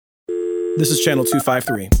This is Channel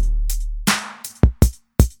 253.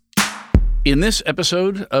 In this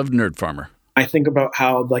episode of Nerd Farmer, I think about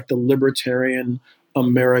how like the libertarian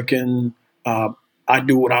American, I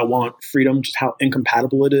do what I want freedom, just how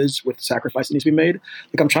incompatible it is with the sacrifice that needs to be made.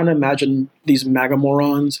 Like I'm trying to imagine these MAGA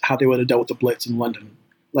morons, how they would have dealt with the Blitz in London.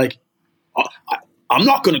 Like, I'm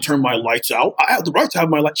not going to turn my lights out. I have the right to have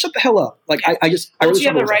my lights. Shut the hell up. Like I really you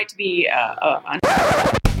have the right to be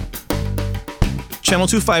Channel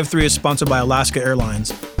 253 is sponsored by Alaska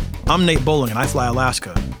Airlines. I'm Nate Bowling and I fly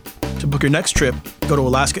Alaska. To book your next trip, go to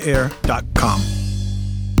alaskaair.com.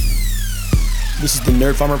 This is the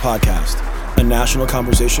Nerd Farmer Podcast, a national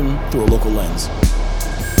conversation through a local lens.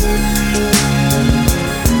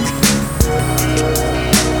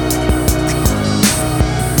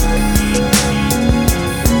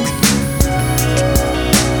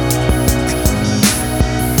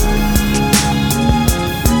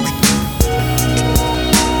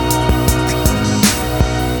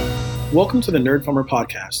 Welcome to the Nerd Farmer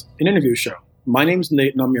Podcast, an interview show. My name's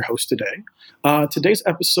Nate and I'm your host today. Today's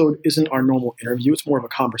episode isn't our normal interview, it's more of a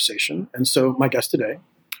conversation. And so my guest today.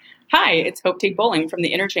 Hi, it's Hope Teague Bowling from the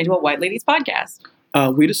Interchangeable White Ladies Podcast.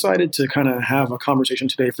 We decided to kind of have a conversation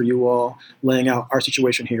today for you all, laying out our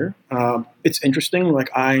situation here. It's interesting, like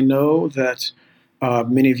I know that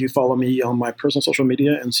many of you follow me on my personal social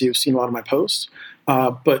media and so you've seen a lot of my posts,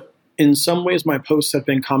 but in some ways, my posts have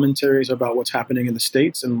been commentaries about what's happening in the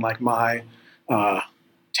States and like my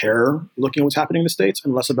terror looking at what's happening in the States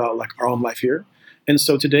and less about like our own life here. And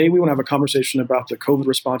so today we want to have a conversation about the COVID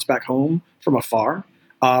response back home from afar.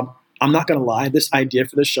 I'm not going to lie, this idea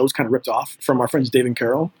for this show is kind of ripped off from our friends Dave and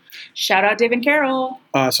Carol. Shout out Dave and Carol.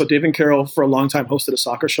 So Dave and Carol for a long time hosted a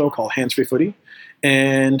soccer show called Hands Free Footy.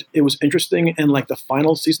 And it was interesting. And like the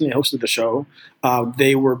final season they hosted the show,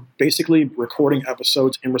 they were basically recording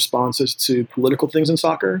episodes in responses to political things in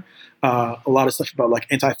soccer. A lot of stuff about like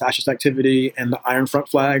anti-fascist activity and the Iron Front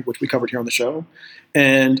flag, which we covered here on the show.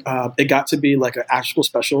 And it got to be like an actual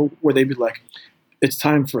special where they'd be like, it's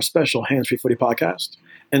time for a special Hands Free Footy podcast.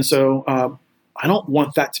 And so I don't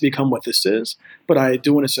want that to become what this is, but I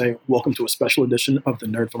do want to say welcome to a special edition of the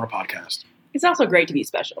Nerd Farmer Podcast. It's also great to be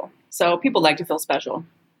special. So people like to feel special.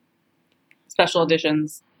 Special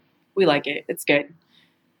editions. We like it. It's good.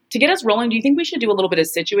 To get us rolling, do you think we should do a little bit of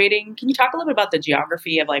situating? Can you talk a little bit about the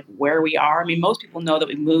geography of like where we are? I mean, most people know that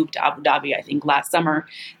we moved to Abu Dhabi, I think, last summer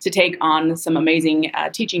to take on some amazing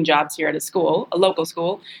teaching jobs here at a school, a local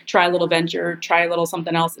school, try a little venture, try a little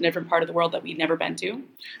something else in a different part of the world that we'd never been to.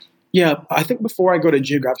 Yeah, I think before I go to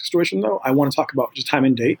geographic situation, though, I want to talk about just time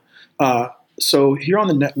and date. So here on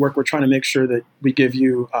the network, we're trying to make sure that we give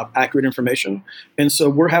you accurate information. And so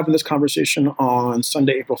we're having this conversation on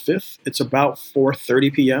Sunday, April 5th. It's about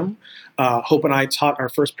 4:30 p.m. Hope and I taught our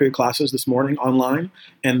first period classes this morning online.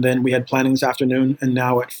 And then we had planning this afternoon. And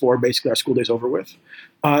now at 4, basically our school day's over with.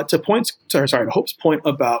 To Hope's point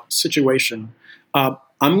about situation,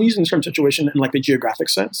 I'm using the term situation in like the geographic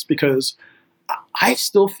sense because I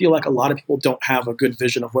still feel like a lot of people don't have a good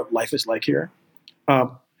vision of what life is like here.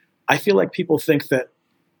 I feel like people think that,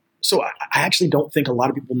 so I actually don't think a lot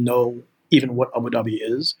of people know even what Abu Dhabi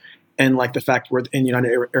is and like the fact we're in the United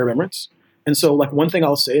Arab Emirates. And so like one thing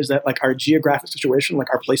I'll say is that like our geographic situation, like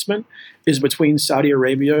our placement is between Saudi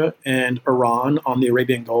Arabia and Iran on the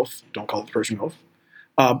Arabian Gulf. Don't call it the Persian Gulf.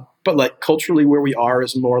 But like culturally where we are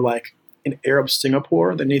is more like an Arab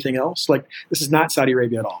Singapore than anything else. Like this is not Saudi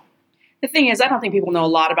Arabia at all. The thing is, I don't think people know a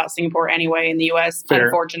lot about Singapore anyway in the U.S., Fair.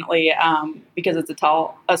 Unfortunately, because it's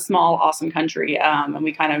a small, awesome country, and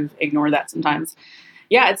we kind of ignore that sometimes.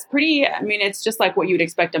 Yeah, it's pretty, I mean, it's just like what you'd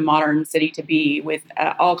expect a modern city to be with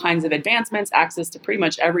all kinds of advancements, access to pretty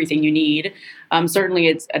much everything you need. Certainly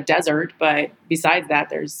it's a desert, but besides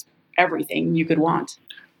that, there's everything you could want.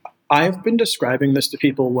 I've been describing this to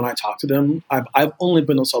people when I talk to them. I've only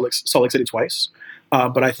been to Salt Lake City twice.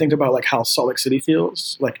 But I think about like how Salt Lake City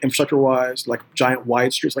feels, like infrastructure-wise, like giant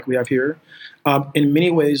wide streets like we have here. In many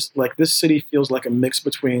ways, like this city feels like a mix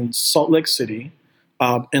between Salt Lake City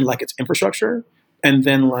and like its infrastructure, and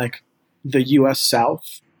then like the U.S.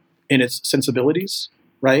 South in its sensibilities,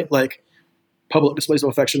 right? Like public displays of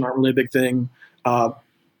affection aren't really a big thing.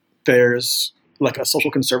 There's like a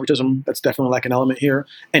social conservatism that's definitely like an element here,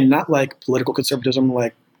 and not like political conservatism,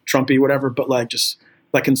 like Trumpy, whatever, but like just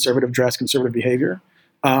like conservative dress, conservative behavior.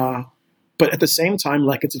 But at the same time,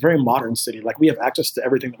 like it's a very modern city. Like we have access to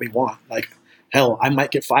everything that we want. Like, hell, I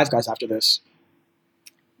might get Five Guys after this.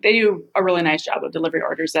 They do a really nice job of delivery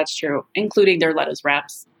orders. That's true. Including their lettuce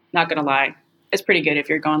wraps. Not going to lie. It's pretty good if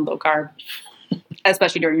you're going low carb,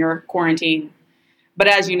 especially during your quarantine. But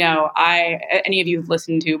as you know, any of you who've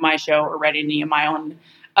listened to my show or read any of my own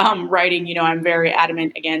writing, I'm very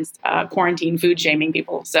adamant against quarantine food shaming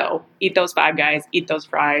people. So eat those Five Guys, eat those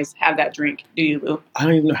fries, have that drink. Do you, Lou? I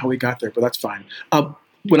don't even know how we got there, but that's fine.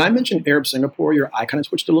 When I mentioned Arab Singapore, your eye kind of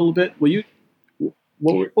switched a little bit.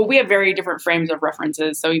 Well, we have very different frames of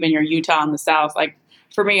references. So even your Utah in the South, like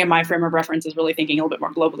for me and my frame of reference is really thinking a little bit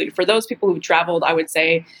more globally. For those people who've traveled, I would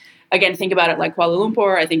say, again, think about it like Kuala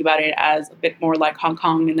Lumpur. I think about it as a bit more like Hong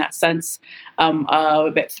Kong in that sense,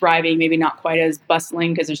 a bit thriving, maybe not quite as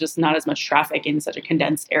bustling because there's just not as much traffic in such a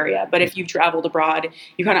condensed area. But if you've traveled abroad,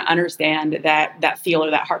 you kind of understand that feel or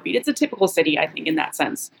that heartbeat. It's a typical city, I think, in that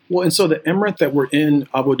sense. Well, and so the emirate that we're in,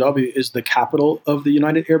 Abu Dhabi, is the capital of the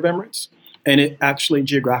United Arab Emirates. And it actually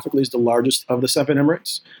geographically is the largest of the 7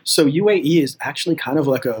 emirates. So UAE is actually kind of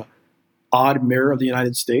like a odd mirror of the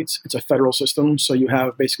United States. It's a federal system. So you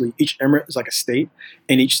have basically each emirate is like a state,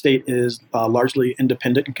 and each state is largely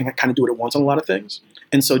independent and can kind of do what it wants on a lot of things.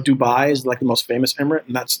 And so Dubai is like the most famous emirate,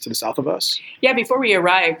 and that's to the south of us. Yeah, before we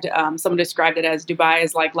arrived, someone described it as Dubai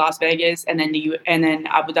is like Las Vegas, and then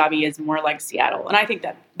Abu Dhabi is more like Seattle. And I think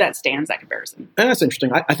that stands that comparison. And that's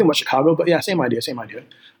interesting. I think about Chicago, but yeah, same idea.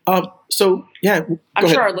 So yeah, I'm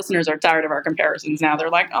sure our listeners are tired of our comparisons now. They're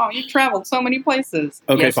like, "Oh, you traveled so many places."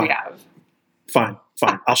 Okay, yes, fine. we have. Fine.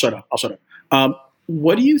 I'll shut up.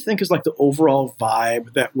 What do you think is like the overall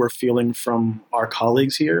vibe that we're feeling from our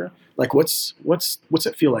colleagues here? Like, what's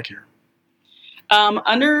it feel like here?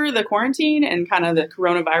 Under the quarantine and kind of the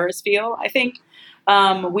coronavirus feel, I think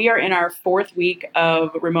we are in our 4th week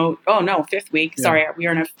of remote. Oh no, 5th week. Yeah. Sorry,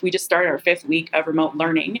 we just started our 5th week of remote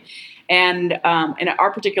learning, and in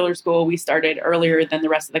our particular school, we started earlier than the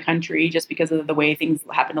rest of the country just because of the way things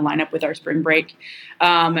happen to line up with our spring break.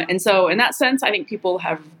 And so, in that sense, I think people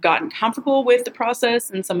have gotten comfortable with the process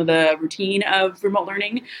and some of the routine of remote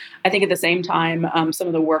learning. I think at the same time, some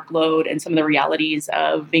of the workload and some of the realities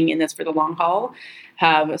of being in this for the long haul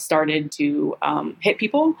have started to hit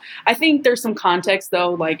people. I think there's some context,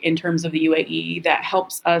 though, like in terms of the UAE, that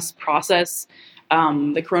helps us process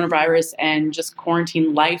the coronavirus and just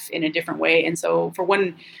quarantine life in a different way. And so for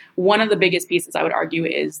one of the biggest pieces, I would argue,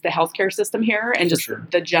 is the healthcare system here and just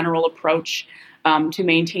the general approach to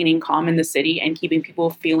maintaining calm in the city and keeping people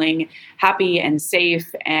feeling happy and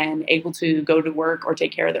safe and able to go to work or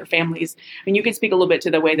take care of their families. I mean, you could speak a little bit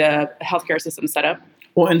to the way the healthcare system is set up.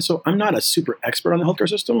 Well, and so I'm not a super expert on the healthcare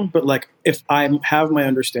system, but like if I have my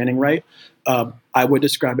understanding right, I would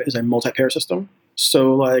describe it as a multi-payer system.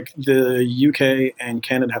 So like the UK and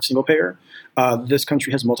Canada have single payer. This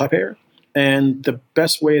country has multi-payer. And the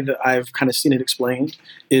best way that I've kind of seen it explained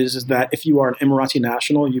is that if you are an Emirati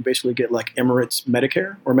national, you basically get like Emirates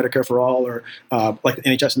Medicare or Medicare for All or like the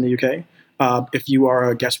NHS in the UK. If you are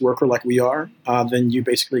a guest worker like we are, then you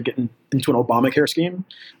basically get into an Obamacare scheme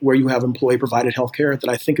where you have employee-provided healthcare that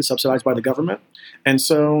I think is subsidized by the government. And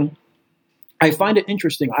so I find it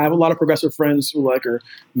interesting. I have a lot of progressive friends who like are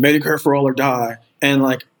Medicare for all or die. And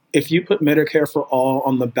like if you put Medicare for all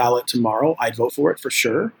on the ballot tomorrow, I'd vote for it for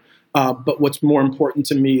sure. But what's more important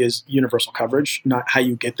to me is universal coverage, not how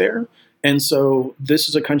you get there. And so this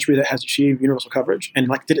is a country that has achieved universal coverage and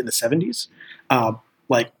like did it in the 70s.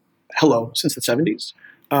 Since the 70s,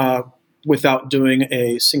 without doing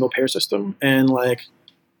a single payer system. And like,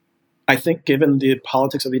 I think given the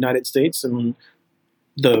politics of the United States and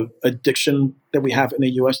the addiction that we have in the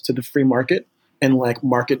US to the free market and like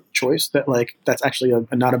market choice, that like, that's actually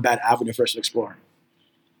not a bad avenue for us to explore.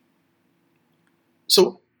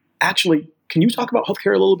 So actually, can you talk about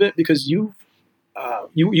healthcare a little bit? Because you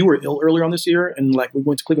were ill earlier on this year and like we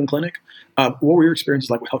went to Cleveland Clinic. What were your experiences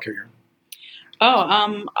like with healthcare here?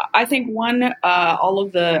 I think all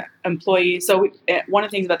of the employees. So one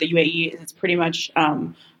of the things about the UAE is it's pretty much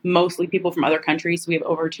mostly people from other countries. We have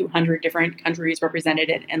over 200 different countries represented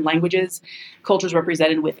and languages, cultures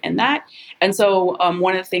represented within that. And so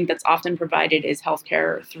one of the things that's often provided is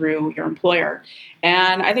healthcare through your employer.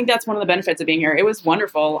 And I think that's one of the benefits of being here. It was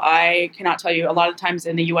wonderful. I cannot tell you, a lot of times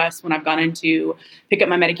in the US, when I've gone in to pick up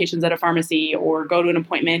my medications at a pharmacy or go to an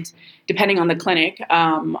appointment, depending on the clinic,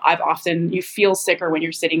 you feel sicker when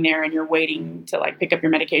you're sitting there and you're waiting to like pick up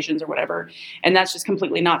your medications or whatever. And that's just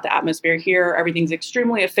completely not the atmosphere here. Everything's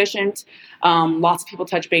extremely efficient. Lots of people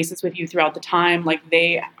touch bases with you throughout the time. Like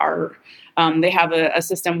they have a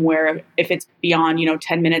system where if it's beyond,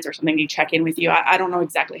 10 minutes or something, they check in with you. I don't know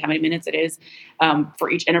exactly how many minutes it is for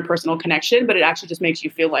each interpersonal connection, but it actually just makes you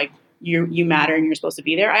feel like you matter and you're supposed to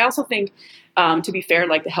be there. I also think To be fair,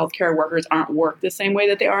 like the healthcare workers aren't worked the same way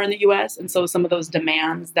that they are in the U.S. And so some of those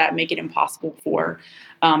demands that make it impossible for,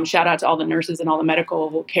 shout out to all the nurses and all the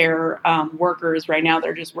medical care workers right now.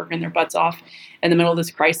 They're just working their butts off in the middle of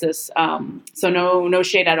this crisis. So no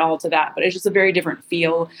shade at all to that, but it's just a very different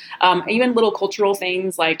feel. Even little cultural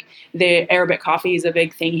things like the Arabic coffee is a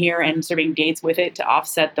big thing here, and serving dates with it to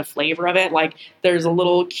offset the flavor of it. Like there's a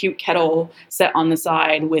little cute kettle set on the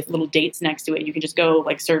side with little dates next to it. You can just go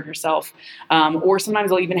like serve yourself. Or sometimes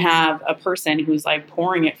they'll even have a person who's like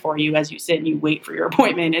pouring it for you as you sit and you wait for your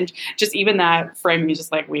appointment. And just even that framing is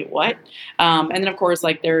just like, wait, what? And then of course,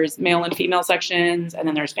 like there's male and female sections, and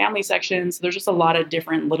then there's family sections. So there's just a lot of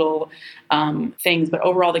different little things, but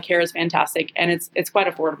overall the care is fantastic, and it's quite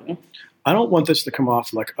affordable. I don't want this to come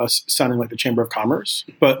off like us sounding like the Chamber of Commerce,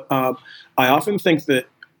 but I often think that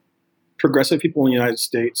progressive people in the United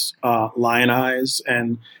States lionize,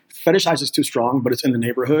 and fetishize is too strong, but it's in the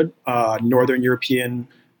neighborhood, Northern European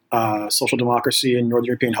social democracy and Northern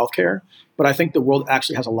European healthcare. But I think the world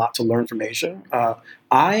actually has a lot to learn from Asia.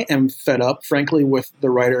 I am fed up, frankly, with the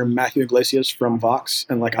writer Matthew Iglesias from Vox,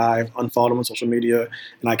 and like I've unfollowed him on social media,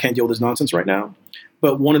 and I can't deal with his nonsense right now.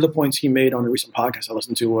 But one of the points he made on a recent podcast I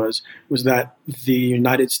listened to was that the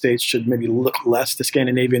United States should maybe look less to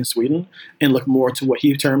Scandinavia and Sweden and look more to what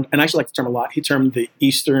he termed, and I actually like the term a lot, he termed the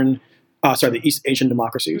East Asian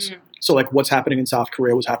democracies. Mm-hmm. So like what's happening in South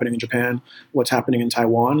Korea, what's happening in Japan, what's happening in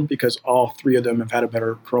Taiwan, because all three of them have had a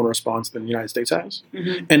better corona response than the United States has.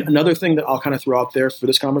 Mm-hmm. And another thing that I'll kind of throw out there for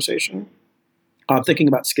this conversation, thinking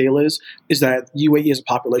about scale is that UAE has a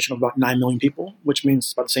population of about 9 million people, which means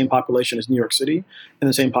it's about the same population as New York City and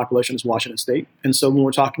the same population as Washington State. And so when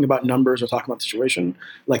we're talking about numbers or talking about the situation,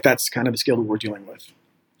 like that's kind of the scale that we're dealing with.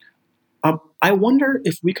 I wonder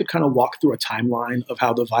if we could kind of walk through a timeline of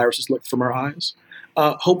how the virus has looked from our eyes.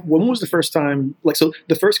 Hope, when was the first time, so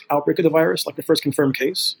the first outbreak of the virus, like the first confirmed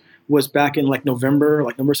case, was back in November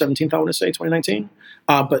 17th, I want to say, 2019.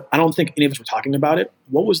 But I don't think any of us were talking about it.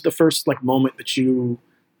 What was the first moment that you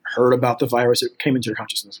heard about the virus that came into your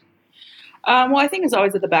consciousness? Well, I think it's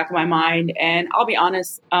always at the back of my mind. And I'll be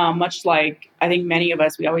honest, much like I think many of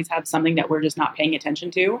us, we always have something that we're just not paying attention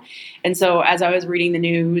to. And so as I was reading the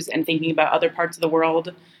news and thinking about other parts of the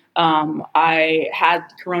world, I had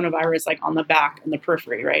coronavirus on the back, in the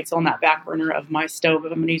periphery, right? So on that back burner of my stove,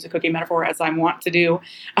 if I'm going to use a cooking metaphor, as I want to do.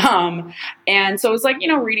 And so it was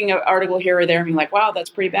reading an article here or there and being wow, that's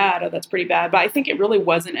pretty bad. Oh, that's pretty bad. But I think it really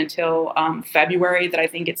wasn't until February that I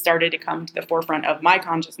think it started to come to the forefront of my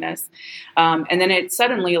consciousness. And then it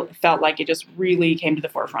suddenly felt like it just really came to the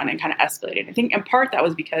forefront and kind of escalated. I think in part that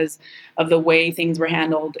was because of the way things were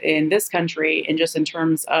handled in this country, and just in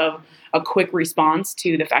terms of a quick response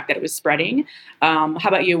to the fact that it was spreading. How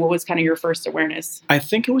about you? What was kind of your first awareness? I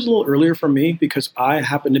think it was a little earlier for me because I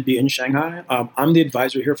happened to be in Shanghai. I'm the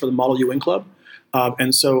advisor here for the Model UN Club.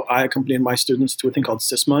 And so I accompanied my students to a thing called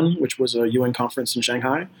CISMUN, which was a UN conference in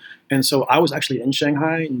Shanghai. And so I was actually in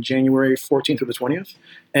Shanghai in January 14th through the 20th.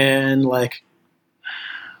 And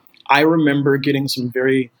I remember getting some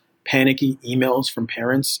very panicky emails from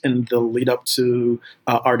parents in the lead up to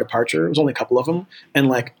our departure. It was only a couple of them.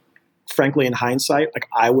 And frankly, in hindsight,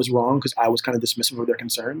 I was wrong because I was kind of dismissive of their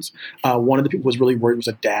concerns. One of the people who was really worried was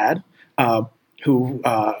a dad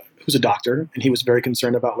who's a doctor, and he was very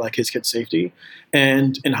concerned about his kid's safety.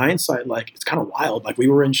 And in hindsight, it's kind of wild. We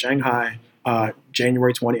were in Shanghai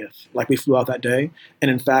January 20th. We flew out that day.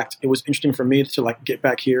 And in fact, it was interesting for me to get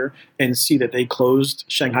back here and see that they closed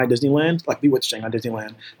Shanghai Disneyland. We went to Shanghai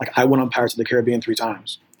Disneyland. I went on Pirates of the Caribbean 3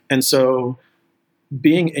 times. And so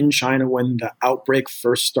being in China when the outbreak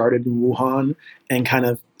first started in Wuhan and kind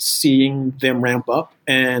of seeing them ramp up.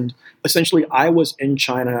 And essentially I was in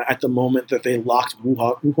China at the moment that they locked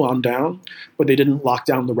Wuhan down, but they didn't lock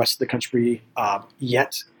down the rest of the country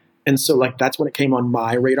yet. And so that's when it came on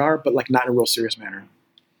my radar, but not in a real serious manner.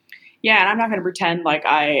 Yeah, and I'm not going to pretend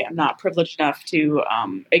I am not privileged enough to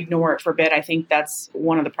ignore it for a bit. I think that's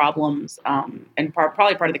one of the problems and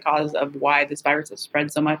probably part of the cause of why this virus has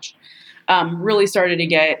spread so much. Really started to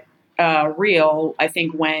get real, I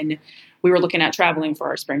think, when we were looking at traveling for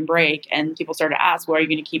our spring break, and people started to ask, well, are you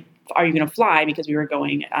going to fly? Because we were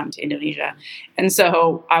going to Indonesia. And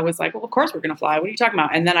so I was like, well, of course we're going to fly. What are you talking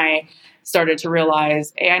about? And then I started to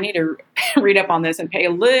realize, hey, I need to read up on this and pay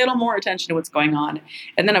a little more attention to what's going on.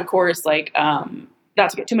 And then, of course, not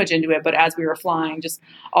to get too much into it, but as we were flying, just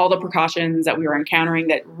all the precautions that we were encountering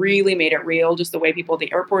that really made it real, just the way people at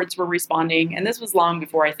the airports were responding. And this was long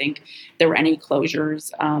before I think there were any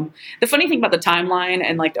closures. The funny thing about the timeline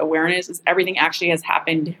and like the awareness is everything actually has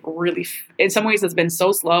happened really, in some ways it's been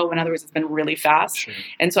so slow, in other ways it's been really fast. Sure.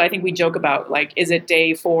 And so I think we joke about like, is it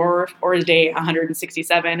day 4 or is it day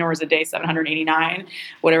 167 or is it day 789,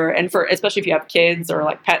 whatever. And for, especially if you have kids or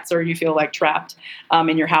like pets or you feel like trapped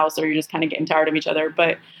in your house or you're just kind of getting tired of each other.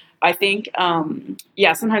 But I think,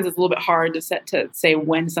 sometimes it's a little bit hard to say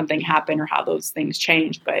when something happened or how those things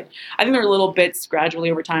changed. But I think there are little bits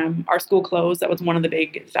gradually over time. Our school closed. That was one of the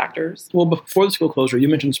big factors. Well, before the school closure, you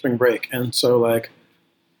mentioned spring break. And so like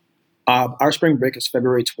our spring break is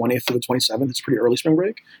February 20th to the 27th. It's pretty early spring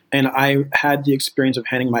break. And I had the experience of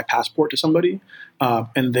handing my passport to somebody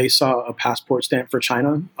and they saw a passport stamp for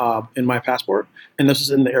China in my passport. And this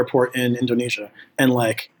was in the airport in Indonesia. And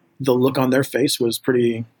like the look on their face was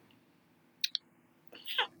pretty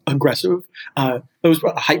aggressive. It was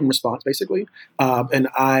a heightened response, basically. And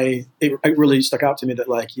it really stuck out to me that,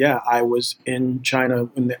 like, yeah, I was in China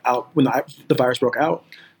when the virus broke out.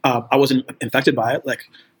 I wasn't infected by it,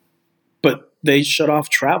 but they shut off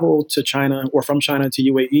travel to China or from China to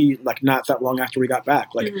UAE, like, not that long after we got back.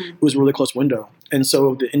 Like, It was a really close window. And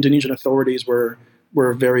so the Indonesian authorities were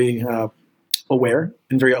very aware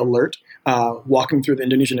and very alert. Walking through the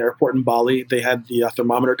Indonesian airport in Bali, they had the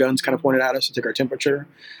thermometer guns kind of pointed at us to take our temperature.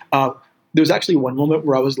 There was actually one moment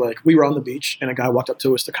where I was like, we were on the beach and a guy walked up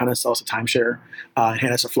to us to kind of sell us a timeshare and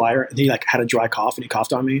hand us a flyer. And he like had a dry cough and he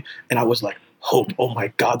coughed on me. And I was like, Hope, oh my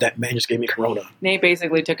God, that man just gave me corona. Nate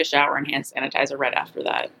basically took a shower and hand sanitizer right after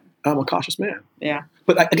that. I'm a cautious man. Yeah.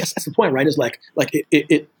 But I guess that's the point, right? Is like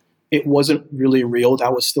it wasn't really real.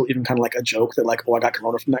 That was still even kind of like a joke that like, oh, I got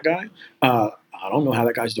corona from that guy. I don't know how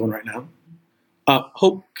that guy's doing right now.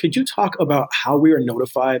 Hope, could you talk about how we were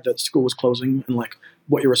notified that school was closing and like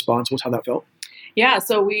what your response was, how that felt? Yeah,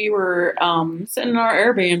 so we were sitting in our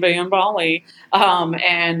Airbnb in Bali,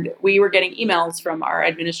 and we were getting emails from our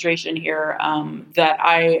administration here that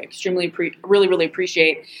I really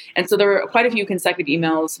appreciate. And so there were quite a few consecutive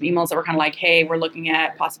emails that were kind of like, hey, we're looking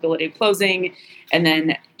at possibility of closing, and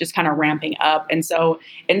then just kind of ramping up. And so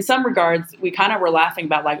in some regards, we kind of were laughing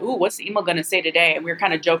about like, ooh, what's the email going to say today? And we were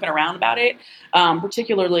kind of joking around about it,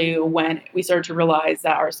 particularly when we started to realize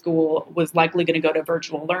that our school was likely going to go to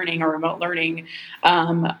virtual learning or remote learning.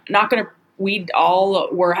 We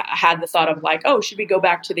all had the thought of like, oh, should we go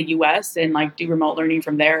back to the US and like do remote learning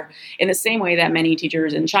from there in the same way that many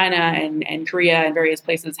teachers in China and Korea and various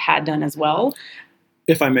places had done as well.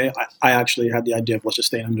 If I may, I actually had the idea of let's just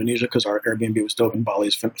stay in Indonesia because our Airbnb was dope and Bali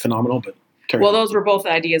is phenomenal, but well, those were both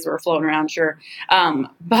ideas that were floating around, sure.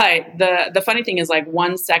 But the funny thing is like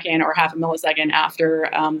 1 second or half a millisecond after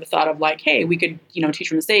the thought of like, hey, we could, teach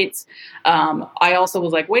from the States. I also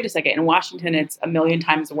was like, wait a second, in Washington, it's a million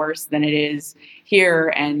times worse than it is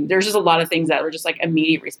here. And there's just a lot of things that were just like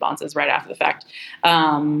immediate responses right after the fact.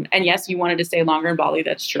 And yes, you wanted to stay longer in Bali.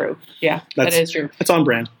 That's true. Yeah, that is true. It's on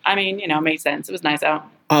brand. I mean, it made sense. It was nice out.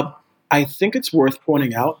 I think it's worth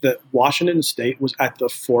pointing out that Washington State was at the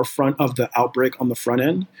forefront of the outbreak on the front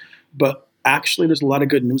end, but actually there's a lot of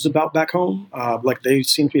good news about back home. Like they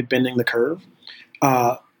seem to be bending the curve.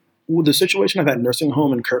 The situation of that nursing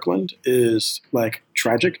home in Kirkland is like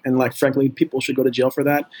tragic. And like, frankly, people should go to jail for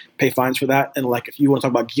that, pay fines for that. And like, if you want to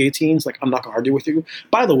talk about guillotines, like I'm not gonna argue with you.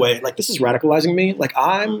 By the way, like this is radicalizing me. Like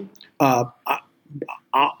I'm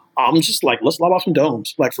just like, let's lob off some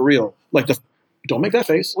domes, like for real. Like don't make that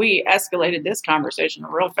face. We escalated this conversation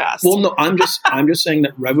real fast. Well, no, I'm just saying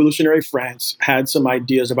that revolutionary France had some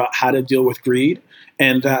ideas about how to deal with greed,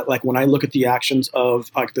 and that like when I look at the actions of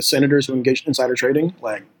like the senators who engaged in insider trading,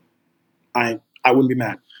 like I wouldn't be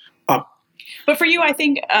mad. But for you, I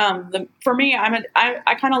think for me,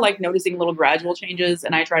 I kind of like noticing little gradual changes,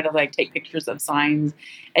 and I try to like take pictures of signs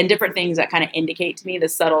and different things that kind of indicate to me the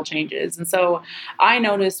subtle changes. And so I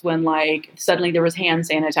noticed when like suddenly there was hand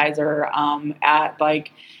sanitizer at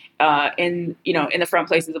like in the front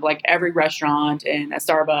places of like every restaurant and a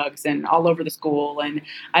Starbucks and all over the school. And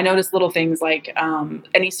I noticed little things like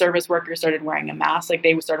any service worker started wearing a mask. Like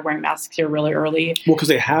they started wearing masks here really early. Well, because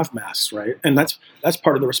they have masks, right? And that's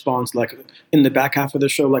part of the response. Like in the back half of the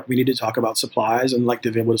show, like we need to talk about supplies and like the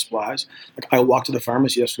availability of supplies. Like I walked to the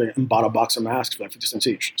pharmacy yesterday and bought a box of masks for like 50 cents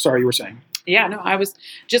each. Sorry, you were saying. Yeah, no, I was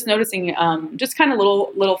just noticing just kind of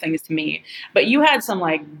little things to me. But you had some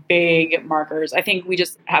like big markers. I think we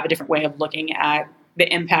just have a different way of looking at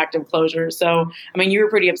the impact of closures. So, I mean, you were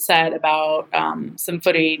pretty upset about some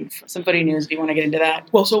footy news. Do you want to get into that?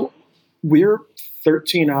 Well, so We're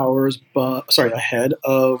 13 hours, ahead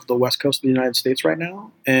of the West Coast of the United States right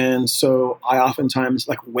now, and so I oftentimes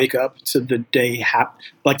like wake up to the day,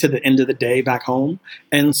 to the end of the day back home,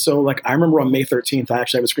 and so like I remember on May 13th, I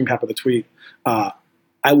actually have a screen cap of the tweet.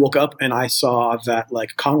 I woke up and I saw that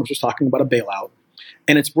like Congress was talking about a bailout.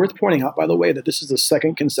 And it's worth pointing out, by the way, that this is the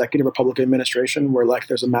second consecutive Republican administration where like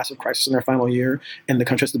there's a massive crisis in their final year and the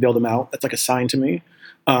country has to bail them out. That's like a sign to me.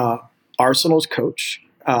 Arsenal's coach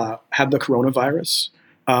had the coronavirus.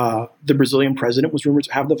 The Brazilian president was rumored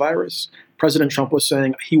to have the virus. President Trump was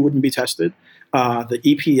saying he wouldn't be tested. The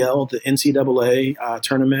EPL, the NCAA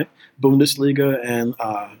tournament, Bundesliga, and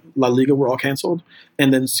La Liga were all canceled.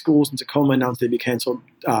 And then schools in Tacoma announced they'd be canceled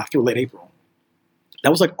through late April. That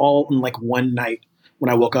was like all in like one night when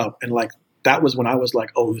I woke up. And like that was when I was like,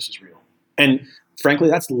 oh, this is real. And frankly,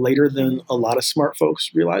 that's later than a lot of smart folks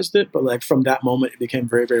realized it. But like from that moment, it became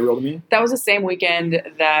very, very real to me. That was the same weekend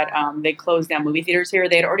that they closed down movie theaters here.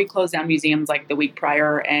 They had already closed down museums like the week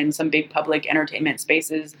prior and some big public entertainment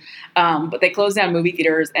spaces. But they closed down movie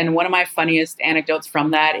theaters. And one of my funniest anecdotes from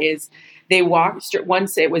that is they walked,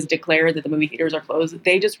 once it was declared that the movie theaters are closed,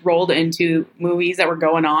 they just rolled into movies that were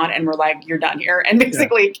going on and were like, you're done here. And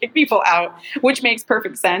basically kick people out, which makes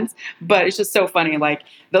perfect sense. But it's just so funny. Like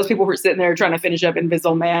those people who were sitting there trying to finish up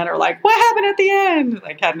Invisible Man are like, what happened at the end?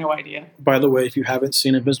 Like had no idea. By the way, if you haven't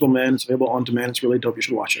seen Invisible Man, it's available on demand. It's really dope. You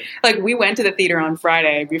should watch it. Like we went to the theater on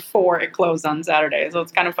Friday before it closed on Saturday. So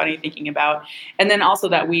it's kind of funny thinking about. And then also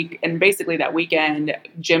that week and basically that weekend,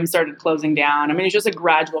 gyms started closing down. I mean, it's just a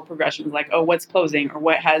gradual progression. Like, oh, what's closing or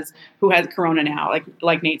who has corona now?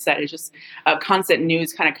 Like Nate said, it's just constant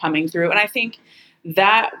news kind of coming through. And I think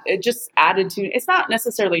that it just added to, it's not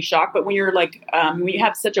necessarily shock, but when you're like, when you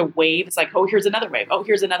have such a wave, it's like, oh, here's another wave. Oh,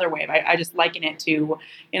 here's another wave. I just liken it to,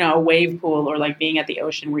 a wave pool or like being at the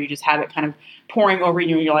ocean where you just have it kind of pouring over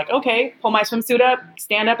you and you're like, okay, pull my swimsuit up,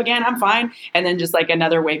 stand up again, I'm fine. And then just like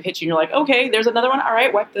another wave hits you and you're like, okay, there's another one. All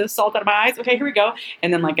right, wipe the salt out of my eyes. Okay, here we go.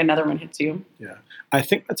 And then like another one hits you. Yeah. I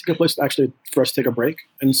think that's a good place for us to take a break.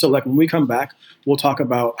 And so like when we come back, we'll talk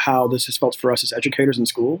about how this has felt for us as educators in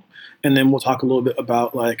school. And then we'll talk a little bit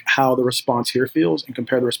about like how the response here feels and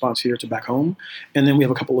compare the response here to back home. And then we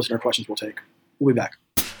have a couple listener questions we'll take. We'll be back.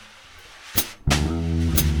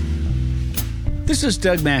 This is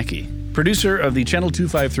Doug Mackey, producer of the Channel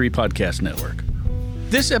 253 podcast network.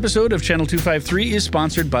 This episode of Channel 253 is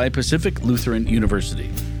sponsored by Pacific Lutheran University.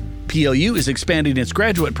 PLU is expanding its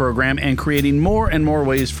graduate program and creating more and more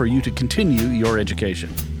ways for you to continue your education.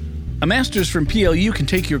 A master's from PLU can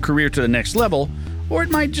take your career to the next level, or it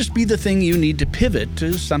might just be the thing you need to pivot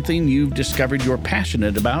to something you've discovered you're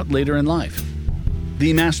passionate about later in life.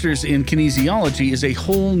 The Master's in Kinesiology is a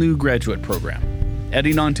whole new graduate program,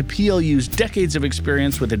 adding on to PLU's decades of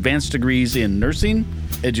experience with advanced degrees in nursing,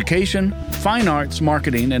 education, fine arts,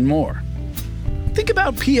 marketing, and more. Think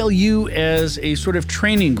about PLU as a sort of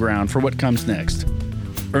training ground for what comes next.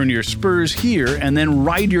 Earn your spurs here and then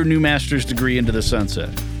ride your new master's degree into the sunset.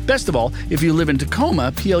 Best of all, if you live in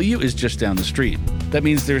Tacoma, PLU is just down the street. That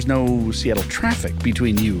means there's no Seattle traffic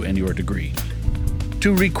between you and your degree.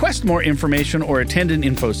 To request more information or attend an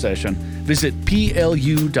info session, visit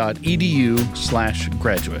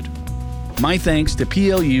plu.edu/graduate. My thanks to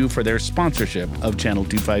PLU for their sponsorship of Channel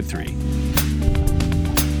 253.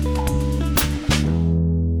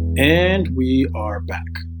 And we are back.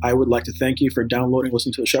 I would like to thank you for downloading and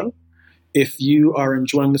listening to the show. If you are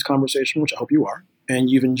enjoying this conversation, which I hope you are, and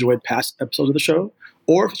you've enjoyed past episodes of the show,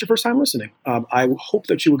 or if it's your first time listening, I hope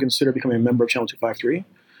that you would consider becoming a member of Channel 253.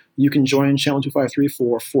 You can join Channel 253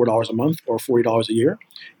 for $4 a month or $40 a year,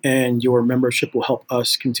 and your membership will help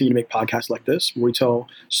us continue to make podcasts like this, where we tell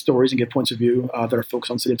stories and give points of view that are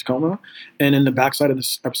focused on the city of Tacoma. And in the backside of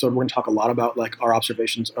this episode, we're going to talk a lot about like our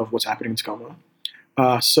observations of what's happening in Tacoma.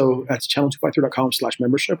 So that's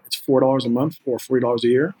channel253.com/membership. It's $4 a month or $40 a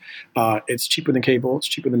year. It's cheaper than cable. It's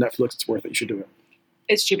cheaper than Netflix. It's worth it. You should do it.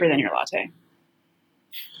 It's cheaper than your latte.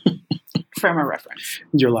 From a reference.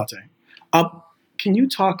 Your latte. Can you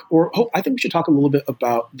talk, I think we should talk a little bit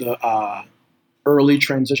about the early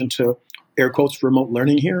transition to air quotes remote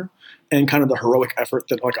learning here and kind of the heroic effort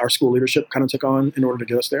that like our school leadership kind of took on in order to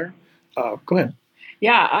get us there. Go ahead.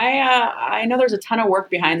 Yeah, I know there's a ton of work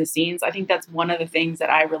behind the scenes. I think that's one of the things that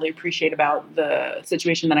I really appreciate about the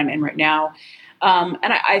situation that I'm in right now. And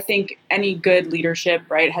I think any good leadership,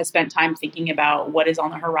 right, has spent time thinking about what is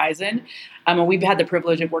on the horizon. And we've had the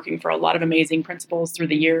privilege of working for a lot of amazing principals through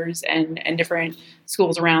the years and different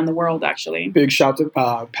schools around the world, actually. Big shout to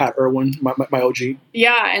Pat Irwin, my OG.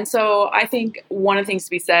 Yeah, and so I think one of the things to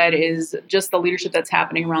be said is just the leadership that's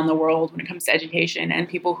happening around the world when it comes to education, and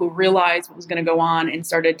people who realized what was going to go on and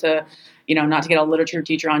started to, not to get a literature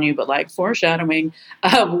teacher on you, but like foreshadowing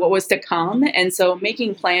of what was to come. And so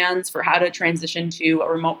making plans for how to transition to a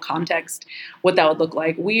remote context, what that would look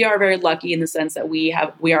like. We are very lucky in the sense that we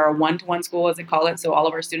are a one-to-one school, as they call it. So all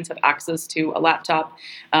of our students have access to a laptop,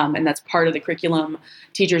 and that's part of the curriculum.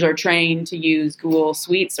 Teachers are trained to use Google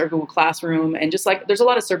Suites or Google Classroom, and just like there's a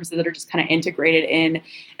lot of services that are just kind of integrated in.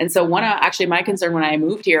 And so my concern when I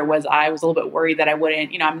moved here was I was a little bit worried that I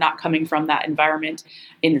wouldn't, I'm not coming from that environment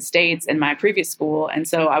in the States in my previous school. And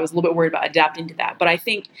so I was a little bit worried about adapting to that. But I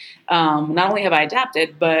think not only have I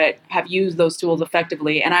adapted, but have used those tools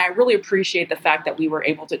effectively. And I really appreciate the fact that we were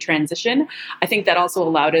able to transition. I think that also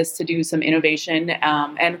allowed us to do some innovation.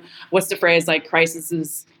 And what's the phrase, like crisis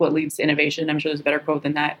is what leads to innovation. I'm sure there's a better quote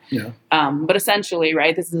than that. Yeah. But essentially,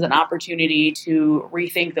 right, this is an opportunity to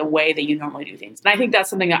rethink the way that you normally do things. And I think that's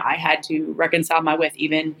something that I had to reconcile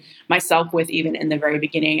myself with even in the very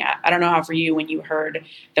beginning. I don't know how for you, when you heard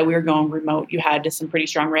that we were going remote, you had some pretty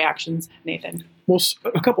strong reactions, Nathan. Well,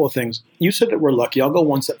 a couple of things. You said that we're lucky. I'll go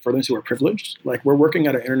one step further and say we're privileged. Like, we're working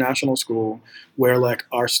at an international school where like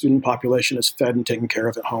our student population is fed and taken care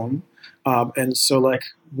of at home. And so like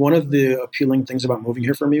one of the appealing things about moving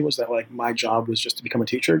here for me was that like my job was just to become a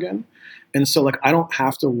teacher again. And so like I don't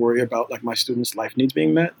have to worry about like my students' life needs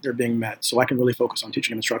being met. They're being met. So I can really focus on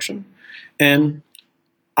teaching and instruction. And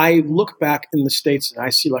I look back in the States and I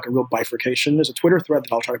see like a real bifurcation. There's a Twitter thread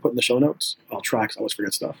that I'll try to put in the show notes. I'll try because I always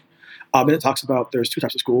forget stuff. And it talks about there's two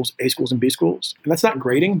types of schools, A schools and B schools. And that's not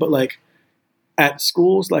grading, but like at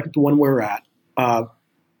schools like the one we're at,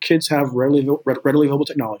 kids have readily available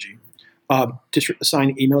technology. District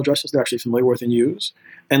assigned email addresses they're actually familiar with and use.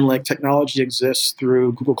 And like technology exists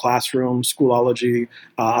through Google Classroom, Schoology.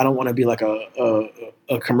 I don't want to be like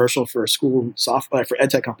a commercial for a school software for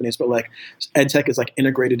edtech companies, but like edtech is like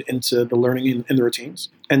integrated into the learning in the routines.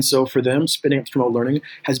 And so for them, spinning up remote learning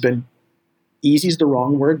has been easy is the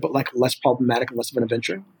wrong word, but like less problematic and less of an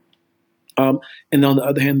adventure. And on the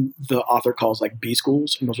other hand, the author calls like B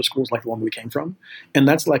schools, and those are schools like the one we came from. And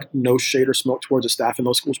that's like no shade or smoke towards the staff in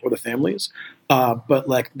those schools or the families. But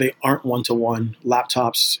like they aren't one-to-one.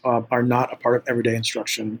 Laptops are not a part of everyday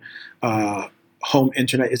instruction. Home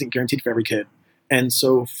internet isn't guaranteed for every kid. And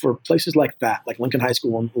so for places like that, like Lincoln High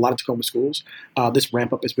School and a lot of Tacoma schools, this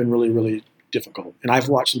ramp up has been really, really difficult. And I've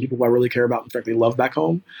watched some people who I really care about and frankly love back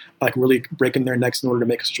home, like really breaking their necks in order to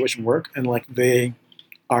make a situation work. And like they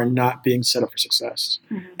are not being set up for success.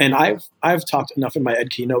 Mm-hmm. And I've talked enough in my ed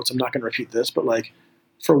keynotes. I'm not going to repeat this, but like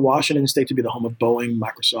for Washington State to be the home of Boeing,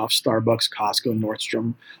 Microsoft, Starbucks, Costco,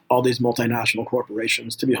 Nordstrom, all these multinational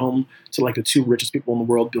corporations, to be home to like the two richest people in the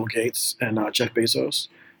world, Bill Gates and Jeff Bezos,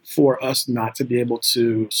 for us not to be able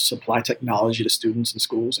to supply technology to students in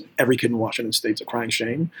schools, and every kid in Washington State's a crying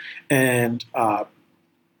shame. And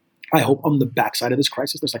I hope on the backside of this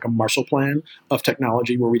crisis, there's like a Marshall Plan of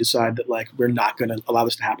technology where we decide that like we're not going to allow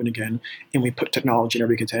this to happen again, and we put technology in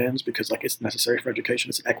every kid's hands because like it's necessary for education.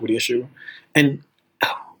 It's an equity issue, and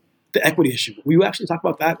the equity issue. Will you actually talk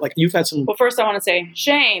about that? Like you've had some. Well, first I want to say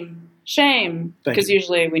shame, because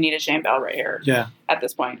usually we need a shame bell right here. Yeah. At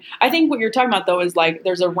this point, I think what you're talking about though is like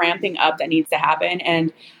there's a ramping up that needs to happen,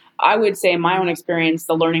 and I would say in my own experience,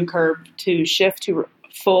 the learning curve to shift to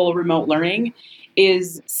full remote learning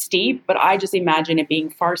is steep, but I just imagine it being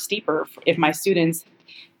far steeper if my students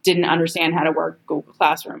didn't understand how to work Google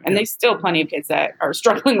Classroom. And there's still plenty of kids that are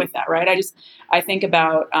struggling with that, right? I think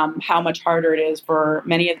about how much harder it is for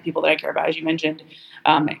many of the people that I care about, as you mentioned,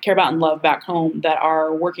 care about and love back home, that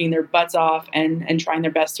are working their butts off and trying their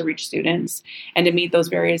best to reach students and to meet those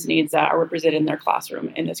various needs that are represented in their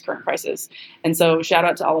classroom in this current crisis. And so shout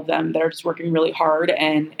out to all of them that are just working really hard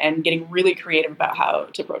and getting really creative about how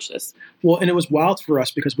to approach this. Well, and it was wild for us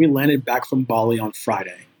because we landed back from Bali on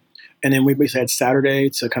Friday. And then we basically had Saturday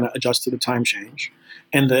to kind of adjust to the time change.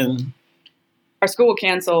 And then our school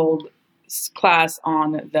canceled class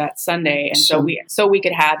on that Sunday. And so we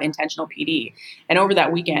could have intentional PD. And over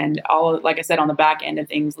that weekend, like I said, on the back end of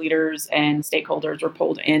things, leaders and stakeholders were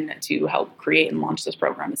pulled in to help create and launch this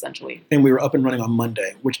program essentially. And we were up and running on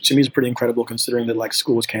Monday, which to me is pretty incredible considering that like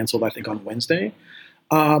school was canceled, I think on Wednesday.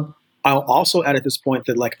 I'll also add at this point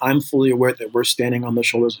that like I'm fully aware that we're standing on the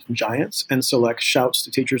shoulders of giants, and so like shouts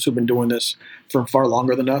to teachers who've been doing this for far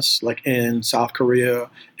longer than us, like in South Korea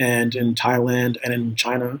and in Thailand and in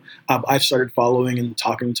China. I've started following and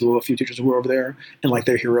talking to a few teachers who are over there, and like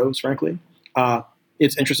they're heroes, frankly.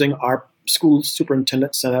 It's interesting. Our school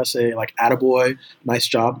superintendent sent us a like "attaboy, nice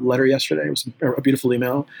job" letter yesterday. It was a beautiful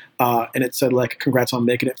email, and it said like "congrats on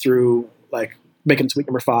making it through like." Making it to week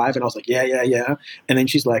number 5, and I was like, yeah. And then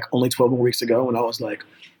she's like, only 12 more weeks to go, and I was like,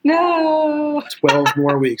 no, 12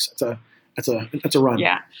 more weeks. That's a run.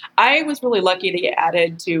 Yeah, I was really lucky to get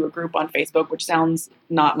added to a group on Facebook, which sounds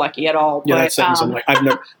not lucky at all. Yeah, but, that sentence. I'm like,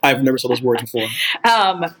 I've never said those words before.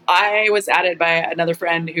 I was added by another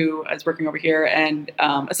friend who is working over here, and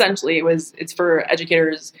essentially it's for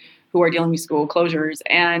educators who are dealing with school closures.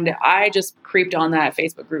 And I just creeped on that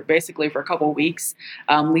Facebook group basically for a couple of weeks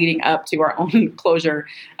leading up to our own closure,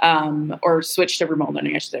 or switch to remote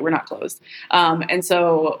learning, I should say. We're not closed. And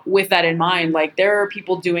so with that in mind, like there are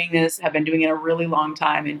people doing this, have been doing it a really long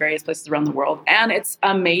time in various places around the world. And it's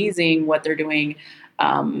amazing what they're doing.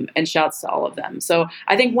 And shouts to all of them. So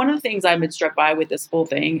I think one of the things I've been struck by with this whole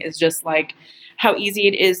thing is just like how easy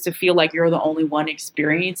it is to feel like you're the only one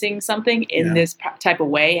experiencing something in this type of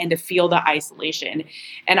way, and to feel the isolation.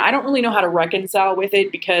 And I don't really know how to reconcile with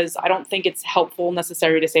it, because I don't think it's helpful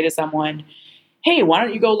necessarily to say to someone, hey, why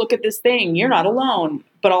don't you go look at this thing? You're not alone.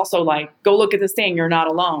 But also like, go look at this thing. You're not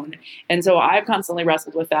alone. And so I've constantly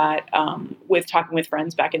wrestled with that, with talking with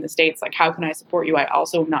friends back in the States. Like, how can I support you? I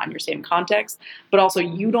also am not in your same context, but also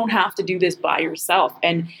you don't have to do this by yourself.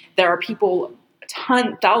 And there are people,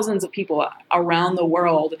 thousands of people around the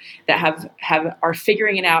world that are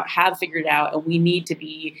figuring it out, have figured it out, and we need to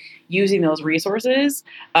be using those resources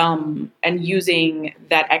and using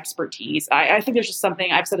that expertise. I think there's just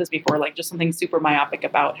something, I've said this before, like just something super myopic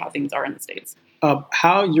about how things are in the States.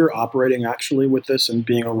 How you're operating actually with this and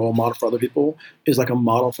being a role model for other people is like a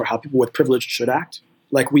model for how people with privilege should act.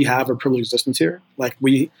 Like we have a privileged existence here. Like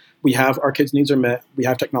we have our kids' needs are met. We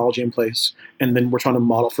have technology in place, and then we're trying to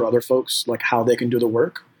model for other folks like how they can do the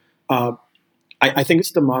work. I think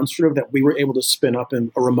it's demonstrative that we were able to spin up a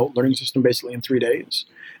remote learning system basically in 3 days,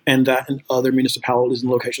 and that in other municipalities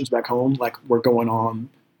and locations back home, like we're going on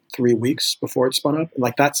 3 weeks before it's spun up. And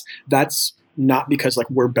like that's not because like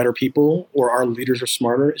we're better people or our leaders are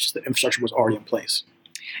smarter. It's just the infrastructure was already in place.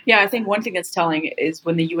 Yeah, I think one thing that's telling is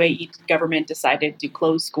when the UAE government decided to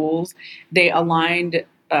close schools, they aligned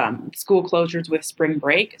school closures with spring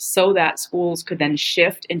break so that schools could then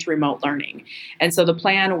shift into remote learning. And so the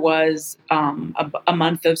plan was a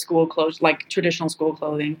month of school closure, like traditional school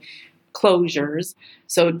closures.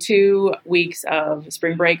 So 2 weeks of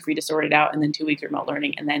spring break for you to sort it out, and then 2 weeks of remote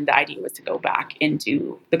learning. And then the idea was to go back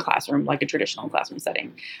into the classroom, like a traditional classroom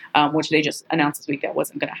setting, which they just announced this week that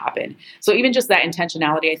wasn't going to happen. So even just that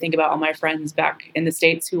intentionality, I think about all my friends back in the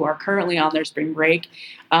States who are currently on their spring break,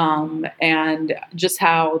 and just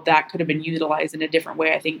how that could have been utilized in a different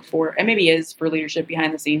way, I think, and maybe is for leadership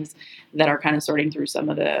behind the scenes that are kind of sorting through some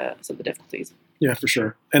of the difficulties. Yeah, for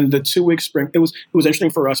sure. And the 2 week spring, it was interesting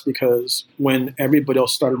for us because when everybody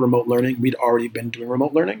else started remote learning, we'd already been doing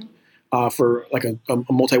remote learning for like a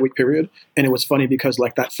multi-week period. And it was funny because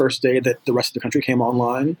like that first day that the rest of the country came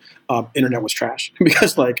online, internet was trash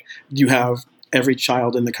because like you have every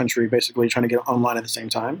child in the country basically trying to get online at the same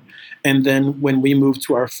time. And then when we moved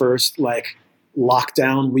to our first like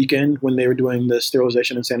lockdown weekend when they were doing the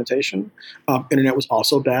sterilization and sanitation, internet was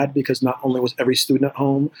also bad because not only was every student at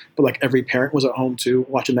home, but like every parent was at home too,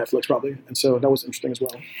 watching Netflix probably. And so that was interesting as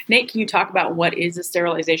well. Nate, can you talk about what is the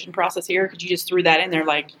sterilization process here? Could you just threw that in there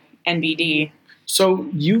like NBD? So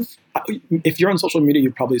if you're on social media,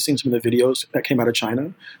 you've probably seen some of the videos that came out of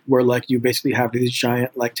China where like you basically have these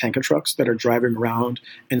giant like tanker trucks that are driving around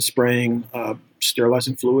and spraying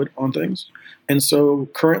sterilizing fluid on things. And so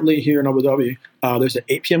currently here in Abu Dhabi, there's an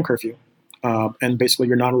 8 p.m. curfew. And basically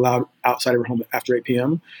you're not allowed outside of your home after 8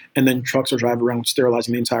 p.m. And then trucks are driving around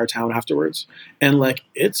sterilizing the entire town afterwards. And like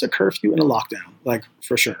it's a curfew and a lockdown, like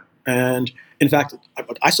for sure. And in fact,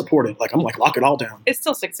 I support it. Like I'm like, lock it all down. It's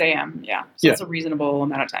still 6 a.m. Yeah. So it's a reasonable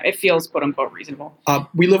amount of time. It feels quote unquote reasonable.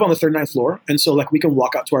 We live on the 39th floor. And so like we can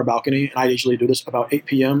walk out to our balcony. And I usually do this about 8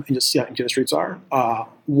 p.m. and just see how empty the streets are.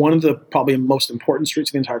 One of the probably most important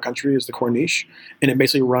streets in the entire country is the Corniche. And it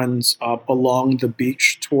basically runs along the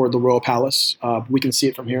beach toward the Royal Palace. We can see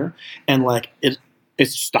it from here. And like it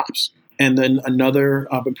stops. And then another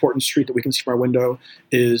important street that we can see from our window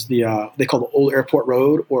is they call the Old Airport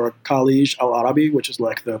Road or Khalij Al Arabi, which is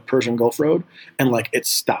like the Persian Gulf Road. And like it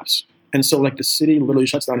stops. And so like the city literally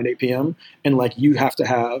shuts down at 8 p.m. and like you have to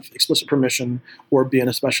have explicit permission or be in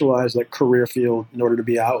a specialized like career field in order to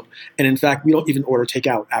be out. And in fact, we don't even order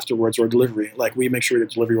takeout afterwards or delivery. Like we make sure we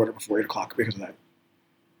get delivery order before 8 o'clock because of that.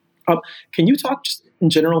 Can you talk just in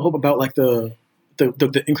general, Hope, about like the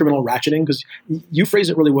incremental ratcheting? Because you phrased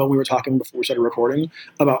it really well. We were talking before we started recording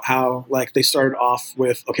about how like they started off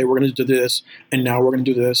with, okay, we're going to do this, and now we're going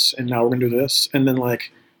to do this, and now we're going to do this, and then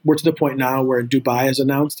like we're to the point now where Dubai is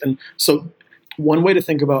announced. And so one way to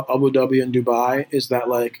think about Abu Dhabi and Dubai is that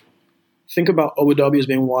like think about Abu Dhabi as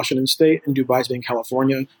being Washington State and Dubai as being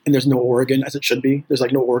California, and there's no Oregon as it should be. There's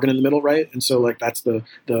like no Oregon in the middle, right? And so like that's the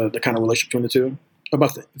kind of relationship between the two.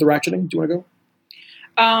 About the ratcheting, do you want to go?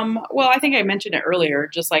 Well, I think I mentioned it earlier,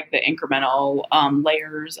 just like the incremental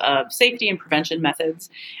layers of safety and prevention methods.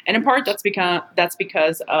 And in part, that's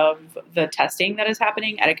because of the testing that is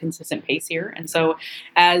happening at a consistent pace here. And so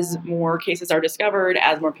as more cases are discovered,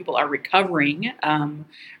 as more people are recovering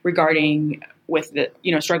regarding with the,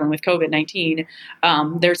 struggling with COVID-19,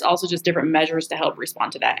 there's also just different measures to help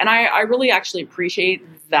respond to that. And I really actually appreciate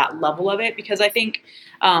that level of it because I think,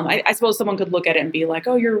 I suppose someone could look at it and be like,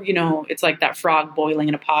 oh, it's like that frog boiling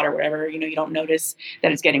in a pot or whatever, you don't notice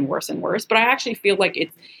that it's getting worse and worse. But I actually feel like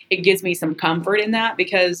it gives me some comfort in that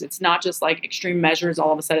because it's not just like extreme measures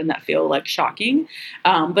all of a sudden that feel like shocking,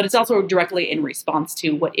 but it's also directly in response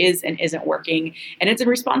to what is and isn't working. And it's in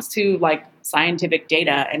response to like scientific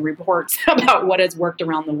data and reports about what has worked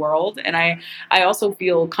around the world. And I also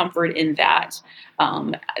feel comfort in that.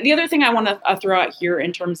 The other thing I want to throw out here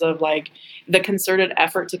in terms of like the concerted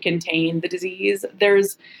effort to contain the disease,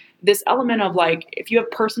 there's this element of like, if you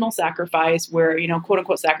have personal sacrifice where, quote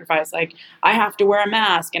unquote sacrifice, like I have to wear a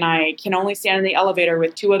mask and I can only stand in the elevator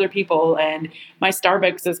with 2 other people and my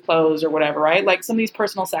Starbucks is closed or whatever, right? Like some of these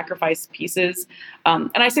personal sacrifice pieces.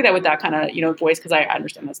 And I say that with that kind of, voice, because I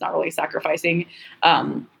understand that's not really sacrificing.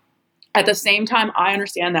 At the same time, I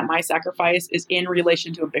understand that my sacrifice is in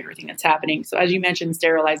relation to a bigger thing that's happening. So as you mentioned,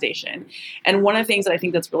 sterilization. And one of the things that I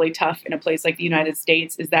think that's really tough in a place like the United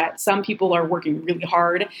States is that some people are working really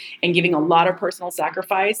hard and giving a lot of personal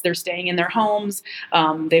sacrifice. They're staying in their homes.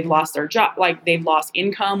 They've lost their job, like they've lost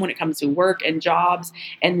income when it comes to work and jobs.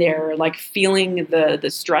 And they're like feeling the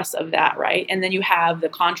stress of that, right? And then you have the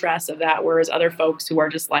contrast of that, whereas other folks who are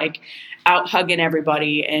just like out hugging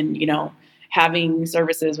everybody and, having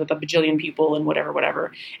services with a bajillion people and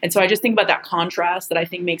whatever. And so I just think about that contrast that I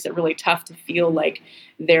think makes it really tough to feel like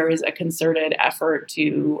there is a concerted effort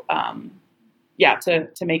to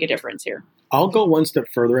make a difference here. I'll go one step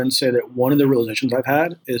further and say that one of the realizations I've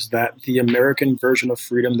had is that the American version of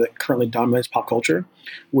freedom that currently dominates pop culture,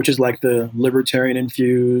 which is like the libertarian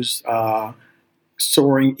infused,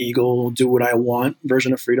 soaring eagle, do what I want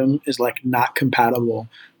version of freedom is like not compatible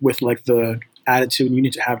with like the attitude you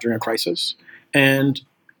need to have during a crisis. And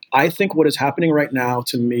I think what is happening right now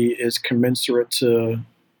to me is commensurate to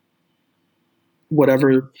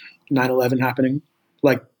whatever 9/11 happening.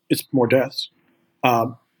 Like it's more deaths.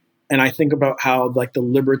 And I think about how like the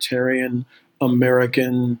libertarian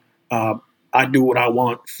American, I do what I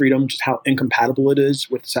want freedom, just how incompatible it is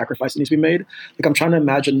with the sacrifice that needs to be made. Like I'm trying to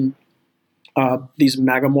imagine these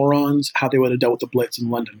MAGA morons, how they would have dealt with the Blitz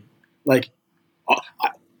in London. Like,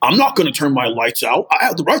 I'm not going to turn my lights out. I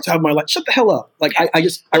have the right to have my lights. Shut the hell up. Like, I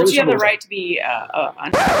really you have the right to be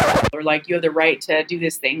or like you have the right to do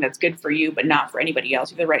this thing that's good for you, but not for anybody else.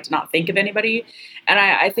 You have the right to not think of anybody. And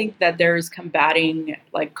I think that there's combating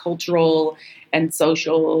like cultural and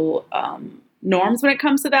social norms when it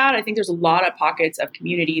comes to that. I think there's a lot of pockets of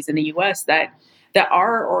communities in the U.S. that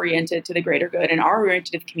are oriented to the greater good and are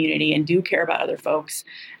oriented to the community and do care about other folks.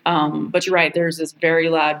 But you're right. There's this very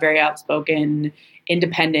loud, very outspoken,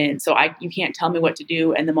 independent. So you can't tell me what to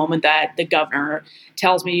do. And the moment that the governor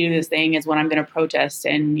tells me to do this thing is when I'm going to protest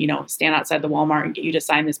and, stand outside the Walmart and get you to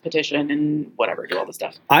sign this petition and whatever, do all this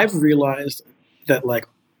stuff. I've realized that like,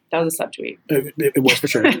 that was a subtweet. It was for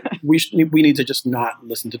sure. We need to just not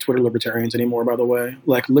listen to Twitter libertarians anymore, by the way.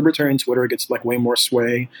 Like libertarian Twitter gets like way more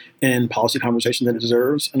sway in policy conversation than it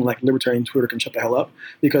deserves. And like libertarian Twitter can shut the hell up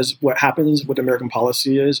because what happens with American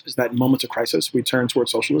policy is that in moments of crisis, we turn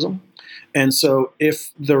towards socialism. And so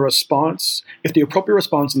if the appropriate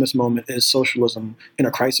response in this moment is socialism in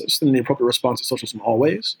a crisis, then the appropriate response is socialism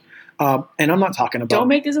always. And I'm not talking about... Don't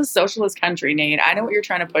make this a socialist country, Nate. I know what you're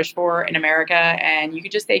trying to push for in America, and you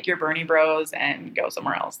could just take your Bernie bros and go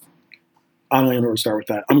somewhere else. I don't even know where to start with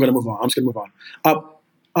that. I'm going to move on. I'm just going to move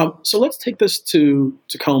on. So let's take this to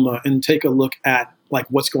Tacoma and take a look at like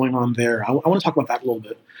what's going on there. I want to talk about that a little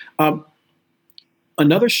bit.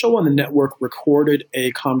 Another show on the network recorded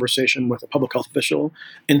a conversation with a public health official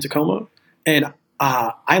in Tacoma, and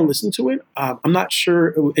I listened to it. I'm not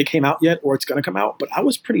sure it came out yet or it's going to come out, but I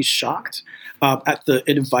was pretty shocked at the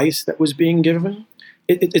advice that was being given.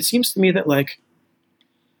 It seems to me that like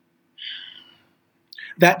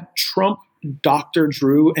that Trump Dr.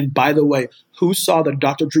 Drew, and by the way, who saw the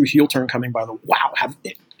Dr. Drew heel turn coming? By the way, wow,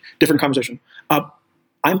 different conversation.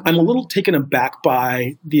 I'm a little taken aback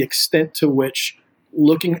by the extent to which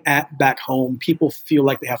looking at back home, people feel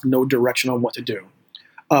like they have no direction on what to do.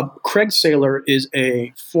 Craig Saylor is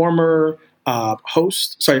a former a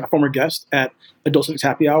former guest at Adult Civics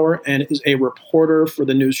Happy Hour, and is a reporter for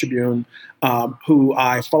the News Tribune, who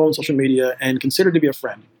I follow on social media and consider to be a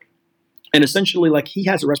friend. And essentially, like, he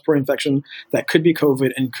has a respiratory infection that could be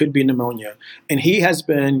COVID and could be pneumonia. And he has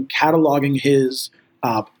been cataloging his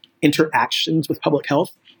interactions with public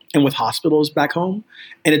health and with hospitals back home.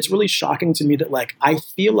 And it's really shocking to me that, like, I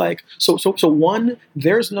feel like, so one,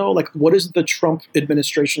 there's no, like, what is the Trump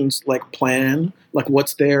administration's, like, plan? Like,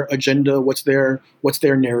 what's their agenda? What's their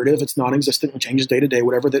narrative? It's non-existent and changes day to day,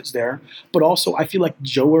 whatever that's there. But also, I feel like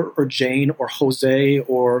Joe or Jane or Jose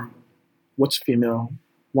or what's female?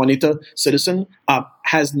 Juanita Citizen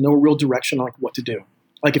has no real direction on, like, what to do.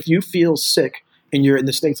 Like, if you feel sick and you're in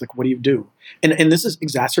the States, like, what do you do? And this is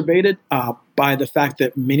exacerbated by the fact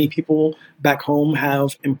that many people back home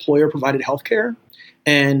have employer-provided healthcare,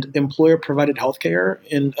 and employer-provided healthcare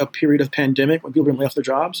in a period of pandemic when people are being laid off their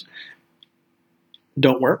jobs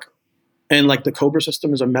don't work. And, like, the COBRA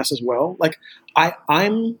system is a mess as well. Like,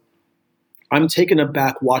 I'm taken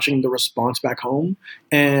aback watching the response back home,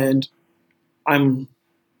 and I'm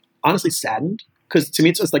honestly saddened, because to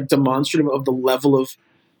me it's just like demonstrative of the level of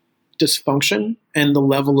dysfunction and the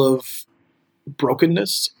level of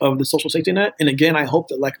brokenness of the social safety net. And again, I hope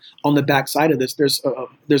that, like, on the backside of this, there's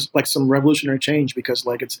like some revolutionary change, because,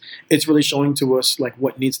 like, it's really showing to us, like,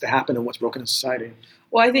 what needs to happen and what's broken in society.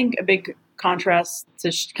 Well, I think a big contrast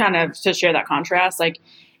to share that contrast, like,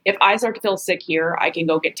 if I start to feel sick here, I can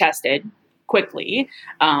go get tested quickly,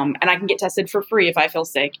 and I can get tested for free if I feel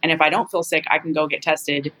sick. And if I don't feel sick, I can go get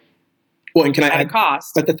tested. Well, and can I at add a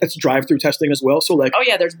cost? That's drive-through testing as well. So, like, oh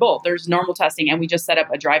yeah, there's both. There's normal testing, and we just set up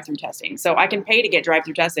a drive-through testing. So I can pay to get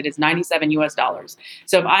drive-through tested. It's $97 US.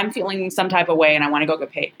 So if I'm feeling some type of way and I want to go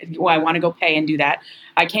pay and do that,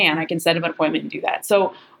 I can set up an appointment and do that.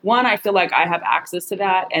 So one, I feel like I have access to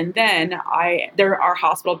that, and then there are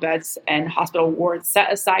hospital beds and hospital wards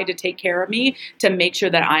set aside to take care of me, to make sure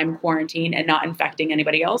that I'm quarantined and not infecting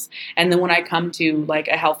anybody else. And then when I come to, like,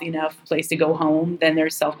 a healthy enough place to go home, then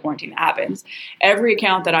there's self-quarantine that happens. Every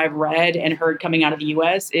account that I've read and heard coming out of the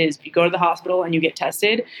U.S. is, if you go to the hospital and you get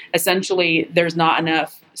tested, essentially there's not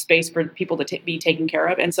enough space for people to be taken care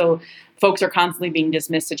of. And so folks are constantly being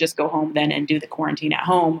dismissed to just go home then and do the quarantine at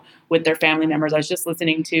home with their family members. I was just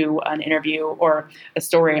listening to an interview or a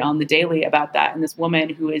story on The Daily about that, and this woman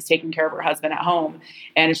who is taking care of her husband at home.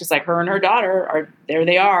 And it's just like her and her daughter are there.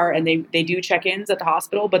 They are, and they do check-ins at the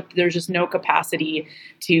hospital, but there's just no capacity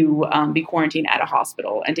to be quarantined at a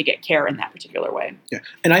hospital and to get care in that particular way. Yeah,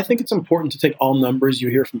 and I think it's important to take all numbers you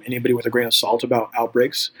hear from anybody with a grain of salt about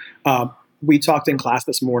outbreaks. We talked in class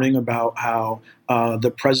this morning about how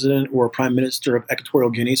the president or prime minister of Equatorial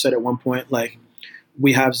Guinea said at one point, like,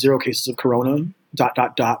 we have 0 cases of corona, ...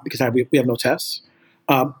 because we have no tests.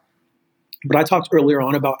 But I talked earlier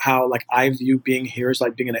on about how, like, I view being here as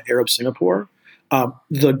like being in an Arab Singapore.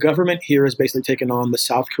 The government here has basically taken on the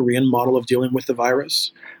South Korean model of dealing with the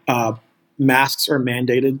virus. Masks are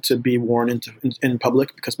mandated to be worn in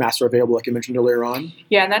public because masks are available, like you mentioned earlier on.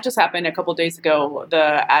 Yeah, and that just happened a couple of days ago.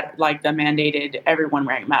 The mandated everyone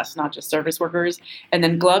wearing masks, not just service workers. And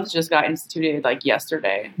then gloves just got instituted, like,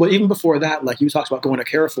 yesterday. Well, even before that, like, you talked about going to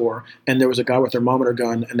Carrefour, and there was a guy with a thermometer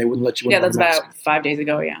gun, and they wouldn't let you in. Yeah, that's about 5 days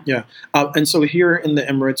ago. Yeah. Yeah, and so here in the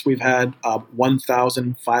Emirates, we've had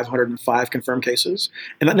 1,505 confirmed cases,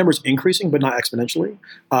 and that number is increasing, but not exponentially.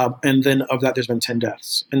 And then of that, there's been 10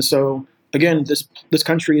 deaths, and so. Again, this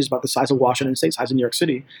country is about the size of Washington State, size of New York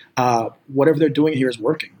City. Whatever they're doing here is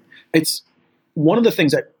working. It's one of the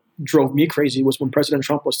things that drove me crazy was when President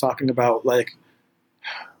Trump was talking about, like,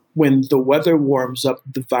 when the weather warms up,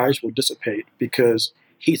 the virus will dissipate because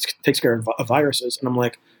he takes care of viruses. And I'm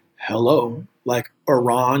like, hello, like,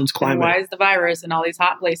 Iran's climate. And why is the virus in all these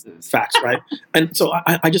hot places? Facts, right? And so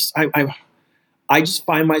I just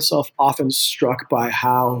find myself often struck by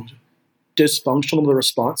how dysfunctional the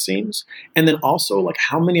response seems, and then also, like,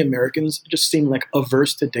 how many Americans just seem, like,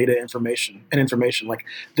 averse to data information. Like,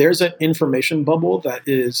 there's an information bubble that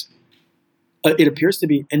is it appears to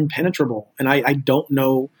be impenetrable, and I don't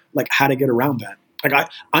know, like, how to get around that. Like,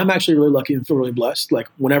 I'm actually really lucky and feel really blessed. Like,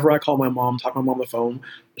 whenever I call my mom, talk to my mom on the phone,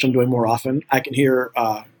 which I'm doing more often, I can hear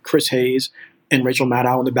Chris Hayes and Rachel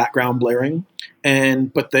Maddow in the background blaring.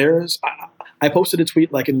 But I posted a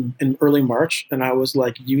tweet like in early March, and I was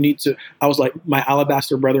like, my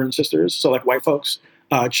alabaster brother and sisters, so like white folks,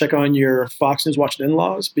 check on your Fox News watching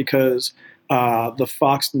in-laws, because the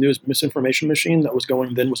Fox News misinformation machine that was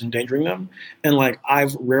going then was endangering them. And like,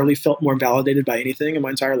 I've rarely felt more validated by anything in my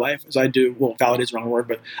entire life as I do. Well, validate is the wrong word,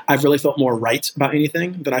 but I've really felt more right about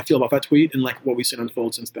anything than I feel about that tweet and like what we've seen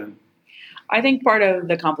unfold since then. I think part of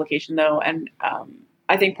the complication, though, and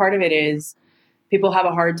I think part of it is people have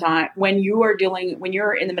a hard time when you're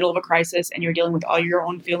in the middle of a crisis and you're dealing with all your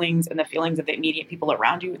own feelings and the feelings of the immediate people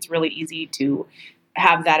around you. It's really easy to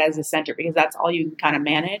have that as a center because that's all you can kind of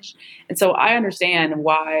manage. And so I understand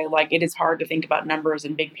why, like, it is hard to think about numbers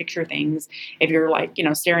and big picture things if you're like,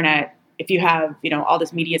 staring at, if you have, all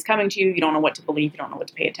this media is coming to you, you don't know what to believe, you don't know what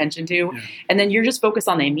to pay attention to. Yeah. And then you're just focused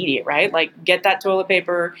on the immediate, right? Like, get that toilet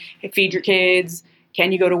paper, feed your kids.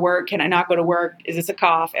 Can you go to work? Can I not go to work? Is this a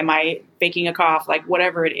cough? Am I faking a cough? Like,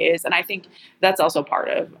 whatever it is. And I think that's also part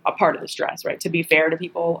of the stress, right? To be fair to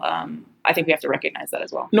people, I think we have to recognize that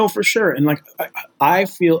as well. No, for sure. And like, I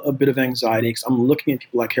feel a bit of anxiety because I'm looking at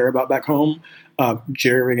people I care about back home,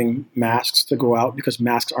 jerry-rigging masks to go out because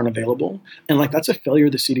masks aren't available. And like, that's a failure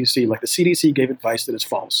of the CDC. Like, the CDC gave advice that is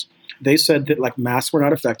false. They said that like masks were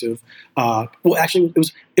not effective. Well, actually,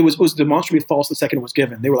 it was demonstrably false the second it was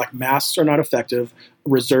given. They were like, masks are not effective.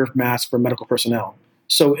 Reserve masks for medical personnel.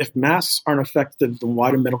 So if masks aren't effective, then why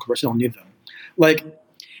do medical personnel need them? Like,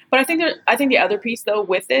 but I think the other piece though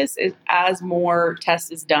with this is as more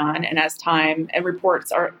tests is done and as time and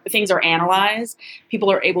things are analyzed,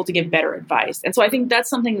 people are able to give better advice. And so I think that's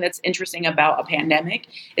something that's interesting about a pandemic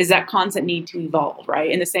is that constant need to evolve,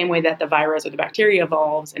 right? In the same way that the virus or the bacteria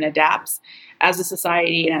evolves and adapts, as a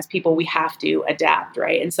society and as people, we have to adapt,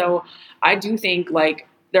 right? And so I do think like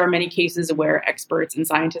there are many cases where experts and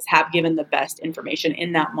scientists have given the best information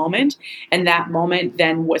in that moment, and that moment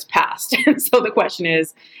then was past. And so the question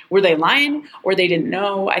is, were they lying or they didn't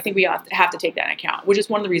know? I think we have to take that into account, which is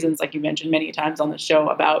one of the reasons, like you mentioned many times on the show,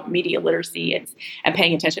 about media literacy and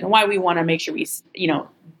paying attention, and why we want to make sure we,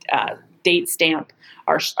 date stamp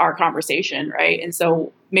our conversation, right? And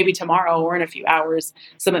so maybe tomorrow or in a few hours,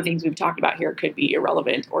 some of the things we've talked about here could be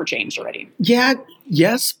irrelevant or changed already. Yeah,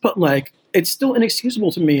 yes, but like, it's still inexcusable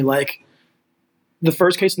to me. Like, the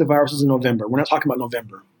first case of the virus is in November. We're not talking about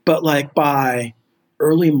November. But like by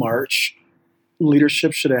early March,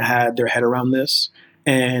 leadership should have had their head around this.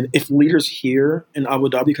 And if leaders here in Abu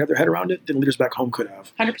Dhabi could have their head around it, then leaders back home could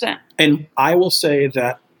have. 100%. And I will say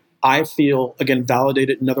that I feel, again,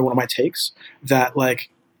 validated, another one of my takes, that like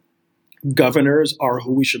governors are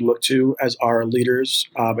who we should look to as our leaders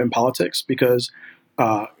in politics because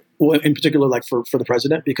well, in particular, like for the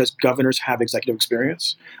president, because governors have executive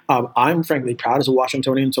experience. I'm frankly proud as a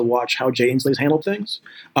Washingtonian to watch how Jay Inslee's handled things.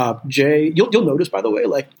 Jay, you'll notice, by the way,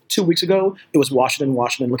 like 2 weeks ago, it was Washington,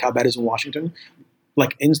 look how bad it is in Washington.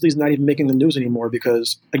 Like, Inslee's not even making the news anymore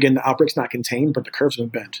because, again, the outbreak's not contained, but the curve's been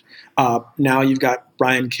bent. Now you've got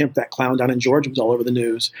Brian Kemp, that clown down in Georgia, was all over the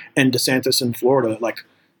news, and DeSantis in Florida. Like,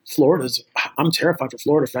 I'm terrified for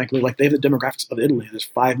Florida, frankly. Like, they have the demographics of Italy. There's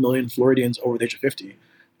 5 million Floridians over the age of 50.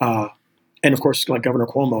 And of course, like Governor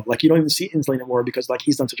Cuomo, like you don't even see Inslee anymore because like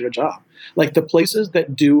he's done such a good job. Like the places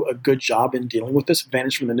that do a good job in dealing with this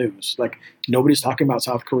vanish from the news. Like nobody's talking about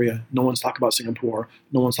South Korea. No one's talking about Singapore.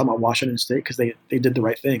 No one's talking about Washington State because they did the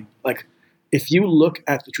right thing. Like if you look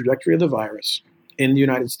at the trajectory of the virus in the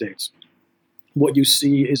United States, what you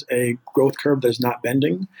see is a growth curve that is not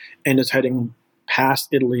bending and is heading past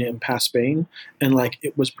Italy and past Spain, and like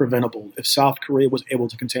it was preventable. If South Korea was able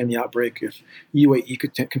to contain the outbreak, if UAE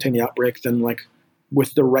could contain the outbreak, then like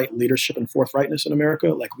with the right leadership and forthrightness in America,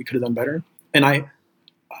 like we could have done better. And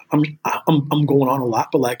I'm going on a lot,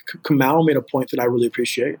 but like Kamau made a point that I really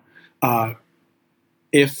appreciate.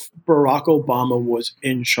 If Barack Obama was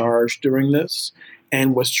in charge during this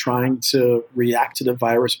and was trying to react to the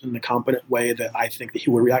virus in the competent way that I think that he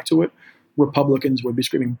would react to it, Republicans would be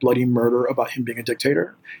screaming bloody murder about him being a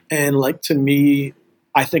dictator. And like, to me,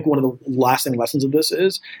 I think one of the lasting lessons of this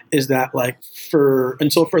is that like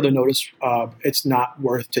until further notice, it's not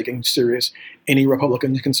worth taking serious any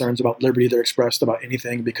Republican concerns about liberty that are expressed about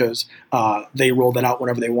anything because they roll that out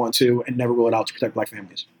whenever they want to and never roll it out to protect Black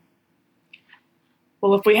families.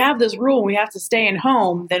 Well, if we have this rule, we have to stay in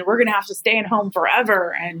home, then we're going to have to stay in home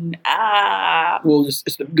forever. And well,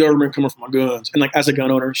 it's the government coming for my guns. And like, as a gun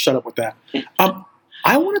owner, shut up with that.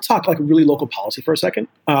 I want to talk like really local policy for a second.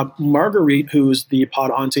 Marguerite, who's the pod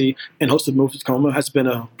auntie and host of Move to Tacoma, has been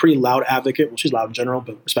a pretty loud advocate. Well, she's loud in general,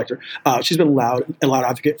 but respect her. She's been a loud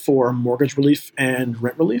advocate for mortgage relief and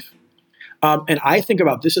rent relief. And I think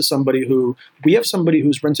about this as we have somebody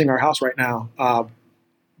who's renting our house right now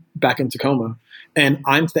back in Tacoma. And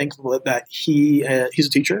I'm thankful that he's a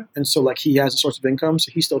teacher. And so like he has a source of income.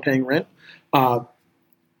 So he's still paying rent.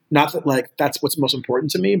 Not that like that's what's most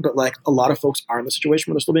important to me, but like a lot of folks are in the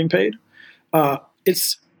situation where they're still being paid.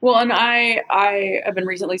 Well, and I have been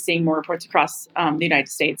recently seeing more reports across the United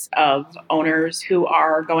States of owners who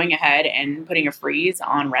are going ahead and putting a freeze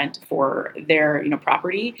on rent for their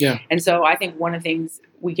property. Yeah. And so I think one of the things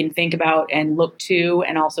we can think about and look to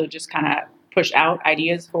and also just kind of push out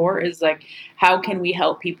ideas for is like, how can we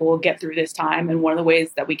help people get through this time? And one of the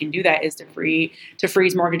ways that we can do that is to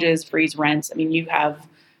freeze mortgages, freeze rents. I mean, you have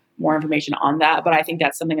more information on that, but I think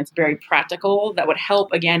that's something that's very practical that would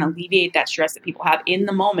help, again, alleviate that stress that people have in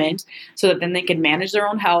the moment so that then they can manage their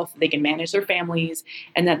own health, they can manage their families,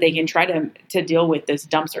 and that they can try to deal with this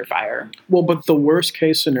dumpster fire. Well, but the worst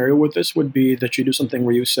case scenario with this would be that you do something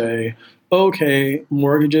where you say, okay,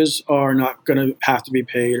 mortgages are not going to have to be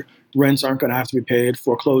paid, rents aren't going to have to be paid,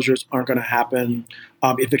 foreclosures aren't going to happen,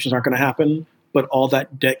 evictions aren't going to happen. But all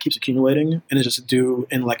that debt keeps accumulating and is just due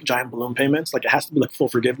in like giant balloon payments. Like it has to be like full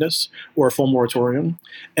forgiveness or a full moratorium.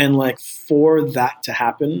 And like for that to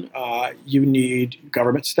happen, you need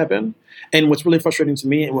government to step in. And what's really frustrating to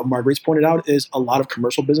me and what Marguerite's pointed out is a lot of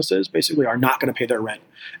commercial businesses basically are not going to pay their rent.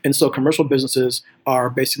 And so commercial businesses are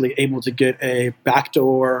basically able to get a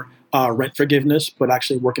backdoor rent forgiveness, but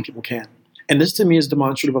actually working people can't. And this to me is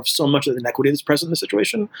demonstrative of so much of the inequity that's present in the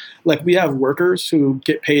situation. Like we have workers who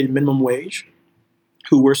get paid minimum wage,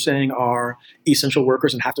 who we're saying are essential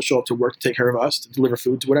workers and have to show up to work to take care of us, to deliver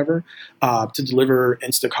food, to whatever, to deliver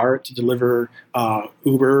Instacart, to deliver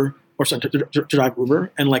Uber, or sorry, to drive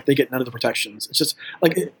Uber, and like they get none of the protections. It's just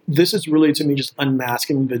like this is really to me just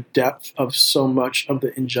unmasking the depth of so much of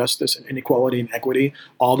the injustice and inequality and equity,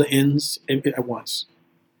 all the ends at once.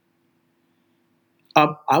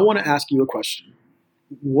 I want to ask you a question.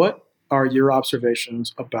 What are your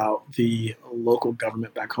observations about the local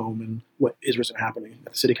government back home and what is recently happening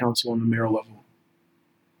at the city council and the mayoral level?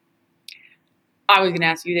 I was going to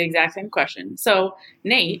ask you the exact same question. So,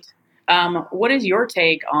 Nate, what is your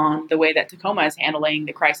take on the way that Tacoma is handling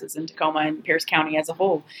the crisis in Tacoma and Pierce County as a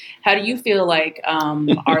whole? How do you feel like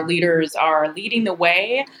our leaders are leading the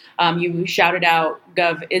way? You shouted out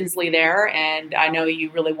Gov Inslee there, and I know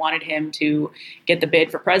you really wanted him to get the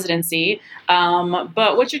bid for presidency.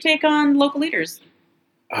 But what's your take on local leaders?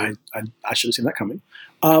 I should have seen that coming.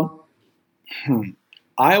 I'm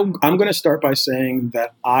going to start by saying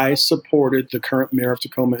that I supported the current mayor of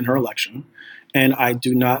Tacoma in her election. And I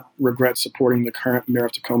do not regret supporting the current mayor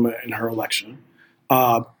of Tacoma in her election.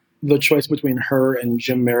 The choice between her and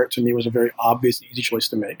Jim Merritt to me was a very obvious and easy choice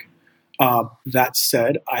to make. That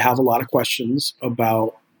said, I have a lot of questions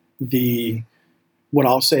about what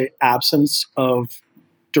I'll say, absence of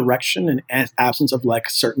direction and absence of like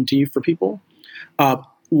certainty for people.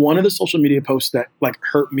 One of the social media posts that like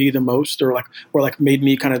hurt me the most or made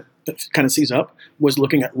me kind of seize up was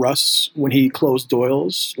looking at Russ when he closed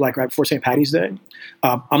Doyle's like right before St. Patty's Day.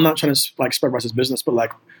 I'm not trying to like spread Russ's business, but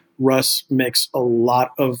like Russ makes a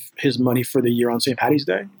lot of his money for the year on St. Patty's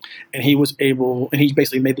Day, and he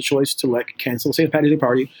basically made the choice to like cancel the St. Patty's Day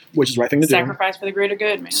party, which is the right thing to do. Sacrifice for the greater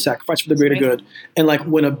good, man. Sacrifice for the greater good. And like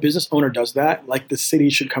when a business owner does that, like the city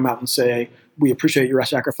should come out and say, we appreciate your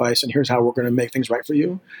sacrifice, and here's how we're going to make things right for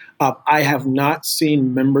you. I have not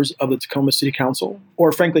seen members of the Tacoma City Council,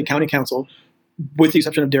 or frankly County Council, with the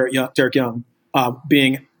exception of Derek Young,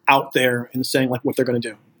 being out there and saying like what they're going to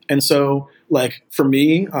do. And so, like for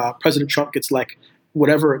me, President Trump gets like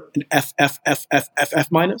whatever an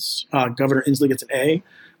F minus. Governor Inslee gets an A,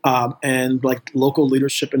 and like local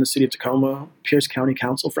leadership in the city of Tacoma, Pierce County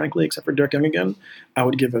Council, frankly, except for Derek Young again, I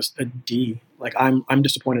would give us a D. Like I'm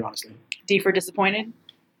disappointed, honestly. D for disappointed.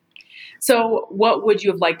 So, what would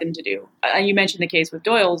you have liked them to do? You mentioned the case with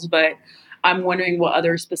Doyle's, but I'm wondering what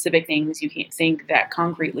other specific things you think that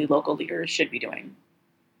concretely local leaders should be doing.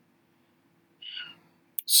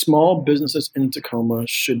 Small businesses in Tacoma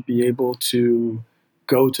should be able to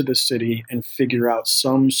go to the city and figure out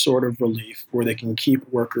some sort of relief where they can keep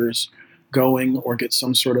workers going or get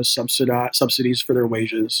some sort of subsidies for their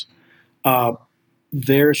wages.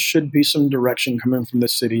 There should be some direction coming from the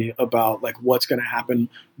city about like what's going to happen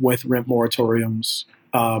with rent moratoriums.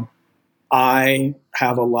 I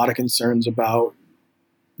have a lot of concerns about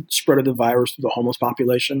spread of the virus through the homeless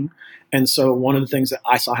population. And so one of the things that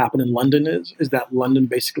I saw happen in London is that London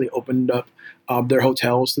basically opened up their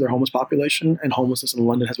hotels to their homeless population, and homelessness in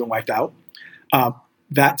London has been wiped out.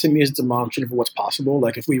 That to me is demonstrative of what's possible.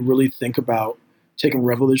 Like if we really think about taking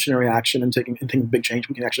revolutionary action and taking big change,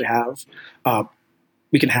 we can actually have,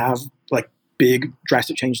 we can have like big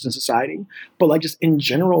drastic changes in society, but like just in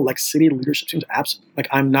general, like city leadership seems absent. Like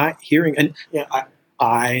I'm not hearing, and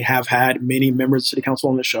I have had many members of city council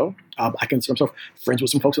on the show. I consider myself friends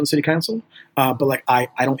with some folks on the city council, but like I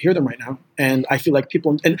don't hear them right now. And I feel like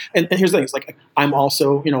people, and here's the thing, it's like I'm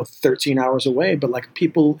also, 13 hours away, but like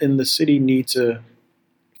people in the city need to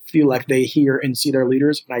feel like they hear and see their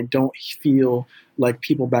leaders. And I don't feel like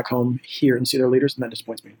people back home hear and see their leaders, and that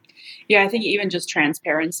disappoints me. Yeah, I think even just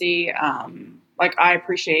transparency, like I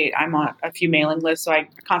appreciate, I'm on a few mailing lists, so I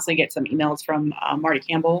constantly get some emails from Marty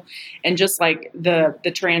Campbell, and just like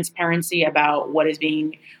the transparency about what is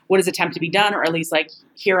attempted to be done, or at least like,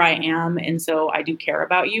 here I am, and so I do care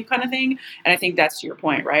about you kind of thing. And I think that's to your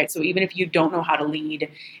point, right? So even if you don't know how to lead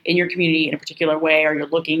in your community in a particular way, or you're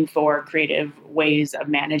looking for creative ways of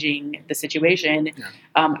managing the situation,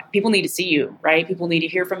 people need to see you, right? People need to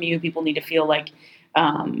hear from you. People need to feel like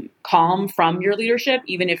calm from your leadership,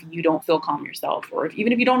 even if you don't feel calm yourself, or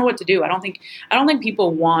even if you don't know what to do. I don't think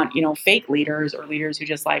people want, fake leaders or leaders who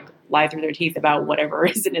just like lie through their teeth about whatever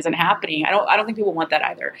is and isn't happening. I don't think people want that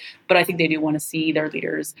either, but I think they do want to see their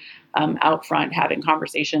leaders out front having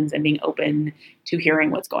conversations and being open to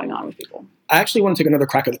hearing what's going on with people. I actually want to take another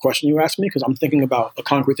crack at the question you asked me, because I'm thinking about a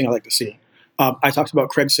concrete thing I like to see. I talked about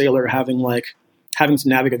Craig Saylor having to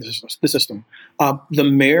navigate the system. The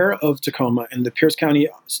mayor of Tacoma and the Pierce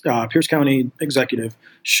County executive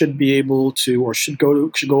should be able to, or should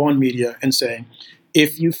go on media and say,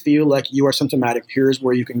 if you feel like you are symptomatic, here's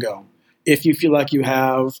where you can go. If you feel like you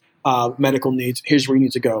have medical needs, here's where you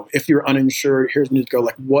need to go. If you're uninsured, here's where you need to go.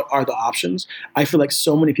 Like, what are the options? I feel like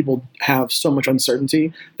so many people have so much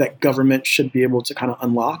uncertainty that government should be able to kind of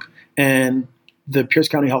unlock. And the Pierce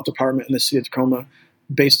County Health Department and the city of Tacoma,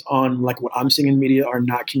 based on like what I'm seeing in media, are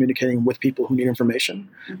not communicating with people who need information.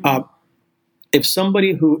 Mm-hmm. If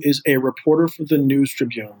somebody who is a reporter for the News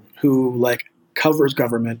Tribune, who like covers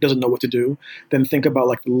government, doesn't know what to do, then think about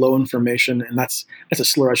like the low information, and that's a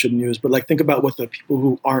slur I shouldn't use, but like think about what the people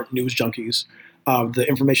who aren't news junkies, the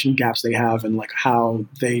information gaps they have, and like how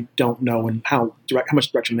they don't know and how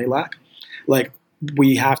much direction they lack. Like,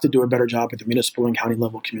 we have to do a better job at the municipal and county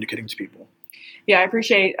level communicating to people. Yeah, I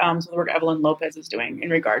appreciate some of the work Evelyn Lopez is doing in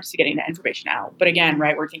regards to getting that information out. But again,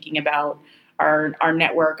 right, we're thinking about our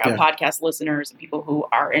network, our podcast listeners, and people who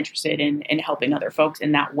are interested in helping other folks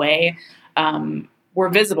in that way. We're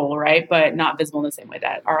visible, right, but not visible in the same way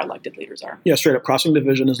that our elected leaders are. Yeah, straight up. Crossing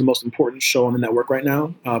Division is the most important show on the network right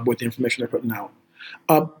now with the information they're putting out.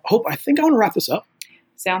 Hope, I think I want to wrap this up.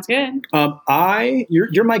 Sounds good.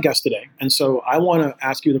 You're my guest today, and so I want to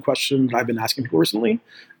ask you the question that I've been asking people recently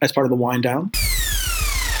as part of the wind down.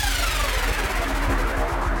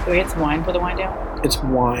 Do we get some wine for the wind down? It's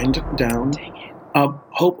wind down. Dang it.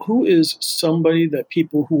 Hope, who is somebody that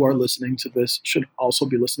people who are listening to this should also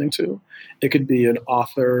be listening to? It could be an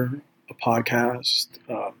author, a podcast,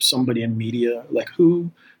 somebody in media. Like,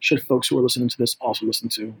 who should folks who are listening to this also listen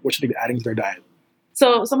to? What should they be adding to their diet?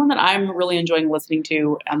 So someone that I'm really enjoying listening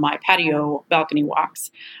to on my patio balcony walks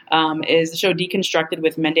is the show Deconstructed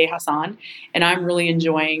with Mende Hassan. And I'm really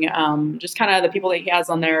enjoying just kind of the people that he has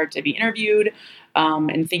on there to be interviewed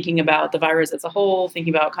and thinking about the virus as a whole,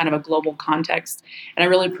 thinking about kind of a global context. And I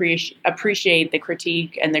really appreciate the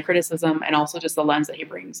critique and the criticism and also just the lens that he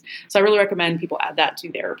brings. So I really recommend people add that to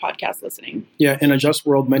their podcast listening. Yeah, in a just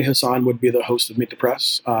world, Mehdi Hassan would be the host of Meet the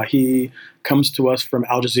Press. He comes to us from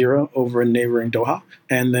Al Jazeera over in neighboring Doha.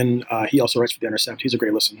 And then he also writes for The Intercept. He's a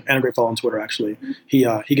great listener and a great follow on Twitter, actually.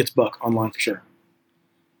 Mm-hmm. He gets buck online for sure.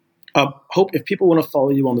 Hope, if people want to follow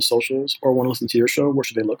you on the socials or want to listen to your show, where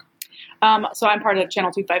should they look? So I'm part of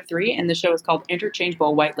Channel 253, and the show is called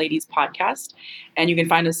Interchangeable White Ladies Podcast. And you can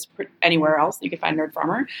find us anywhere else. You can find Nerd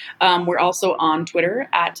Farmer. We're also on Twitter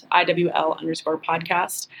at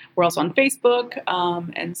IWL_podcast. We're also on Facebook.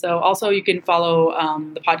 And so also you can follow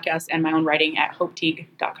the podcast and my own writing at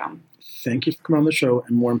hopeteague.com. Thank you for coming on the show.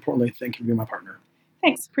 And more importantly, thank you for being my partner.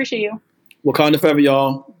 Thanks. Appreciate you. Wakanda forever,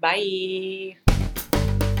 y'all. Bye.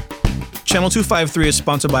 Channel 253 is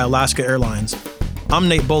sponsored by Alaska Airlines. I'm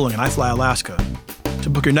Nate Bowling, and I fly Alaska. To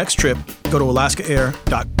book your next trip, go to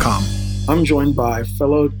alaskaair.com. I'm joined by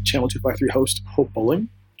fellow Channel 253 host, Hope Bowling.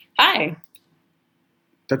 Hi.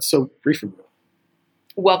 That's so brief of you.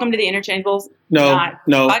 Welcome to the Interchangeables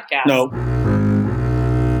podcast. No.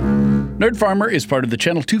 Nerd Farmer is part of the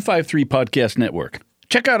Channel 253 podcast network.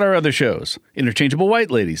 Check out our other shows: Interchangeable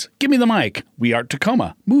White Ladies, Give Me the Mic, We Art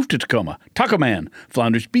Tacoma, Move to Tacoma, Taco Man,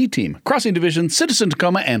 Flounders B Team, Crossing Division, Citizen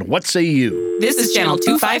Tacoma, and What Say You? This is Channel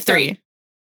 253.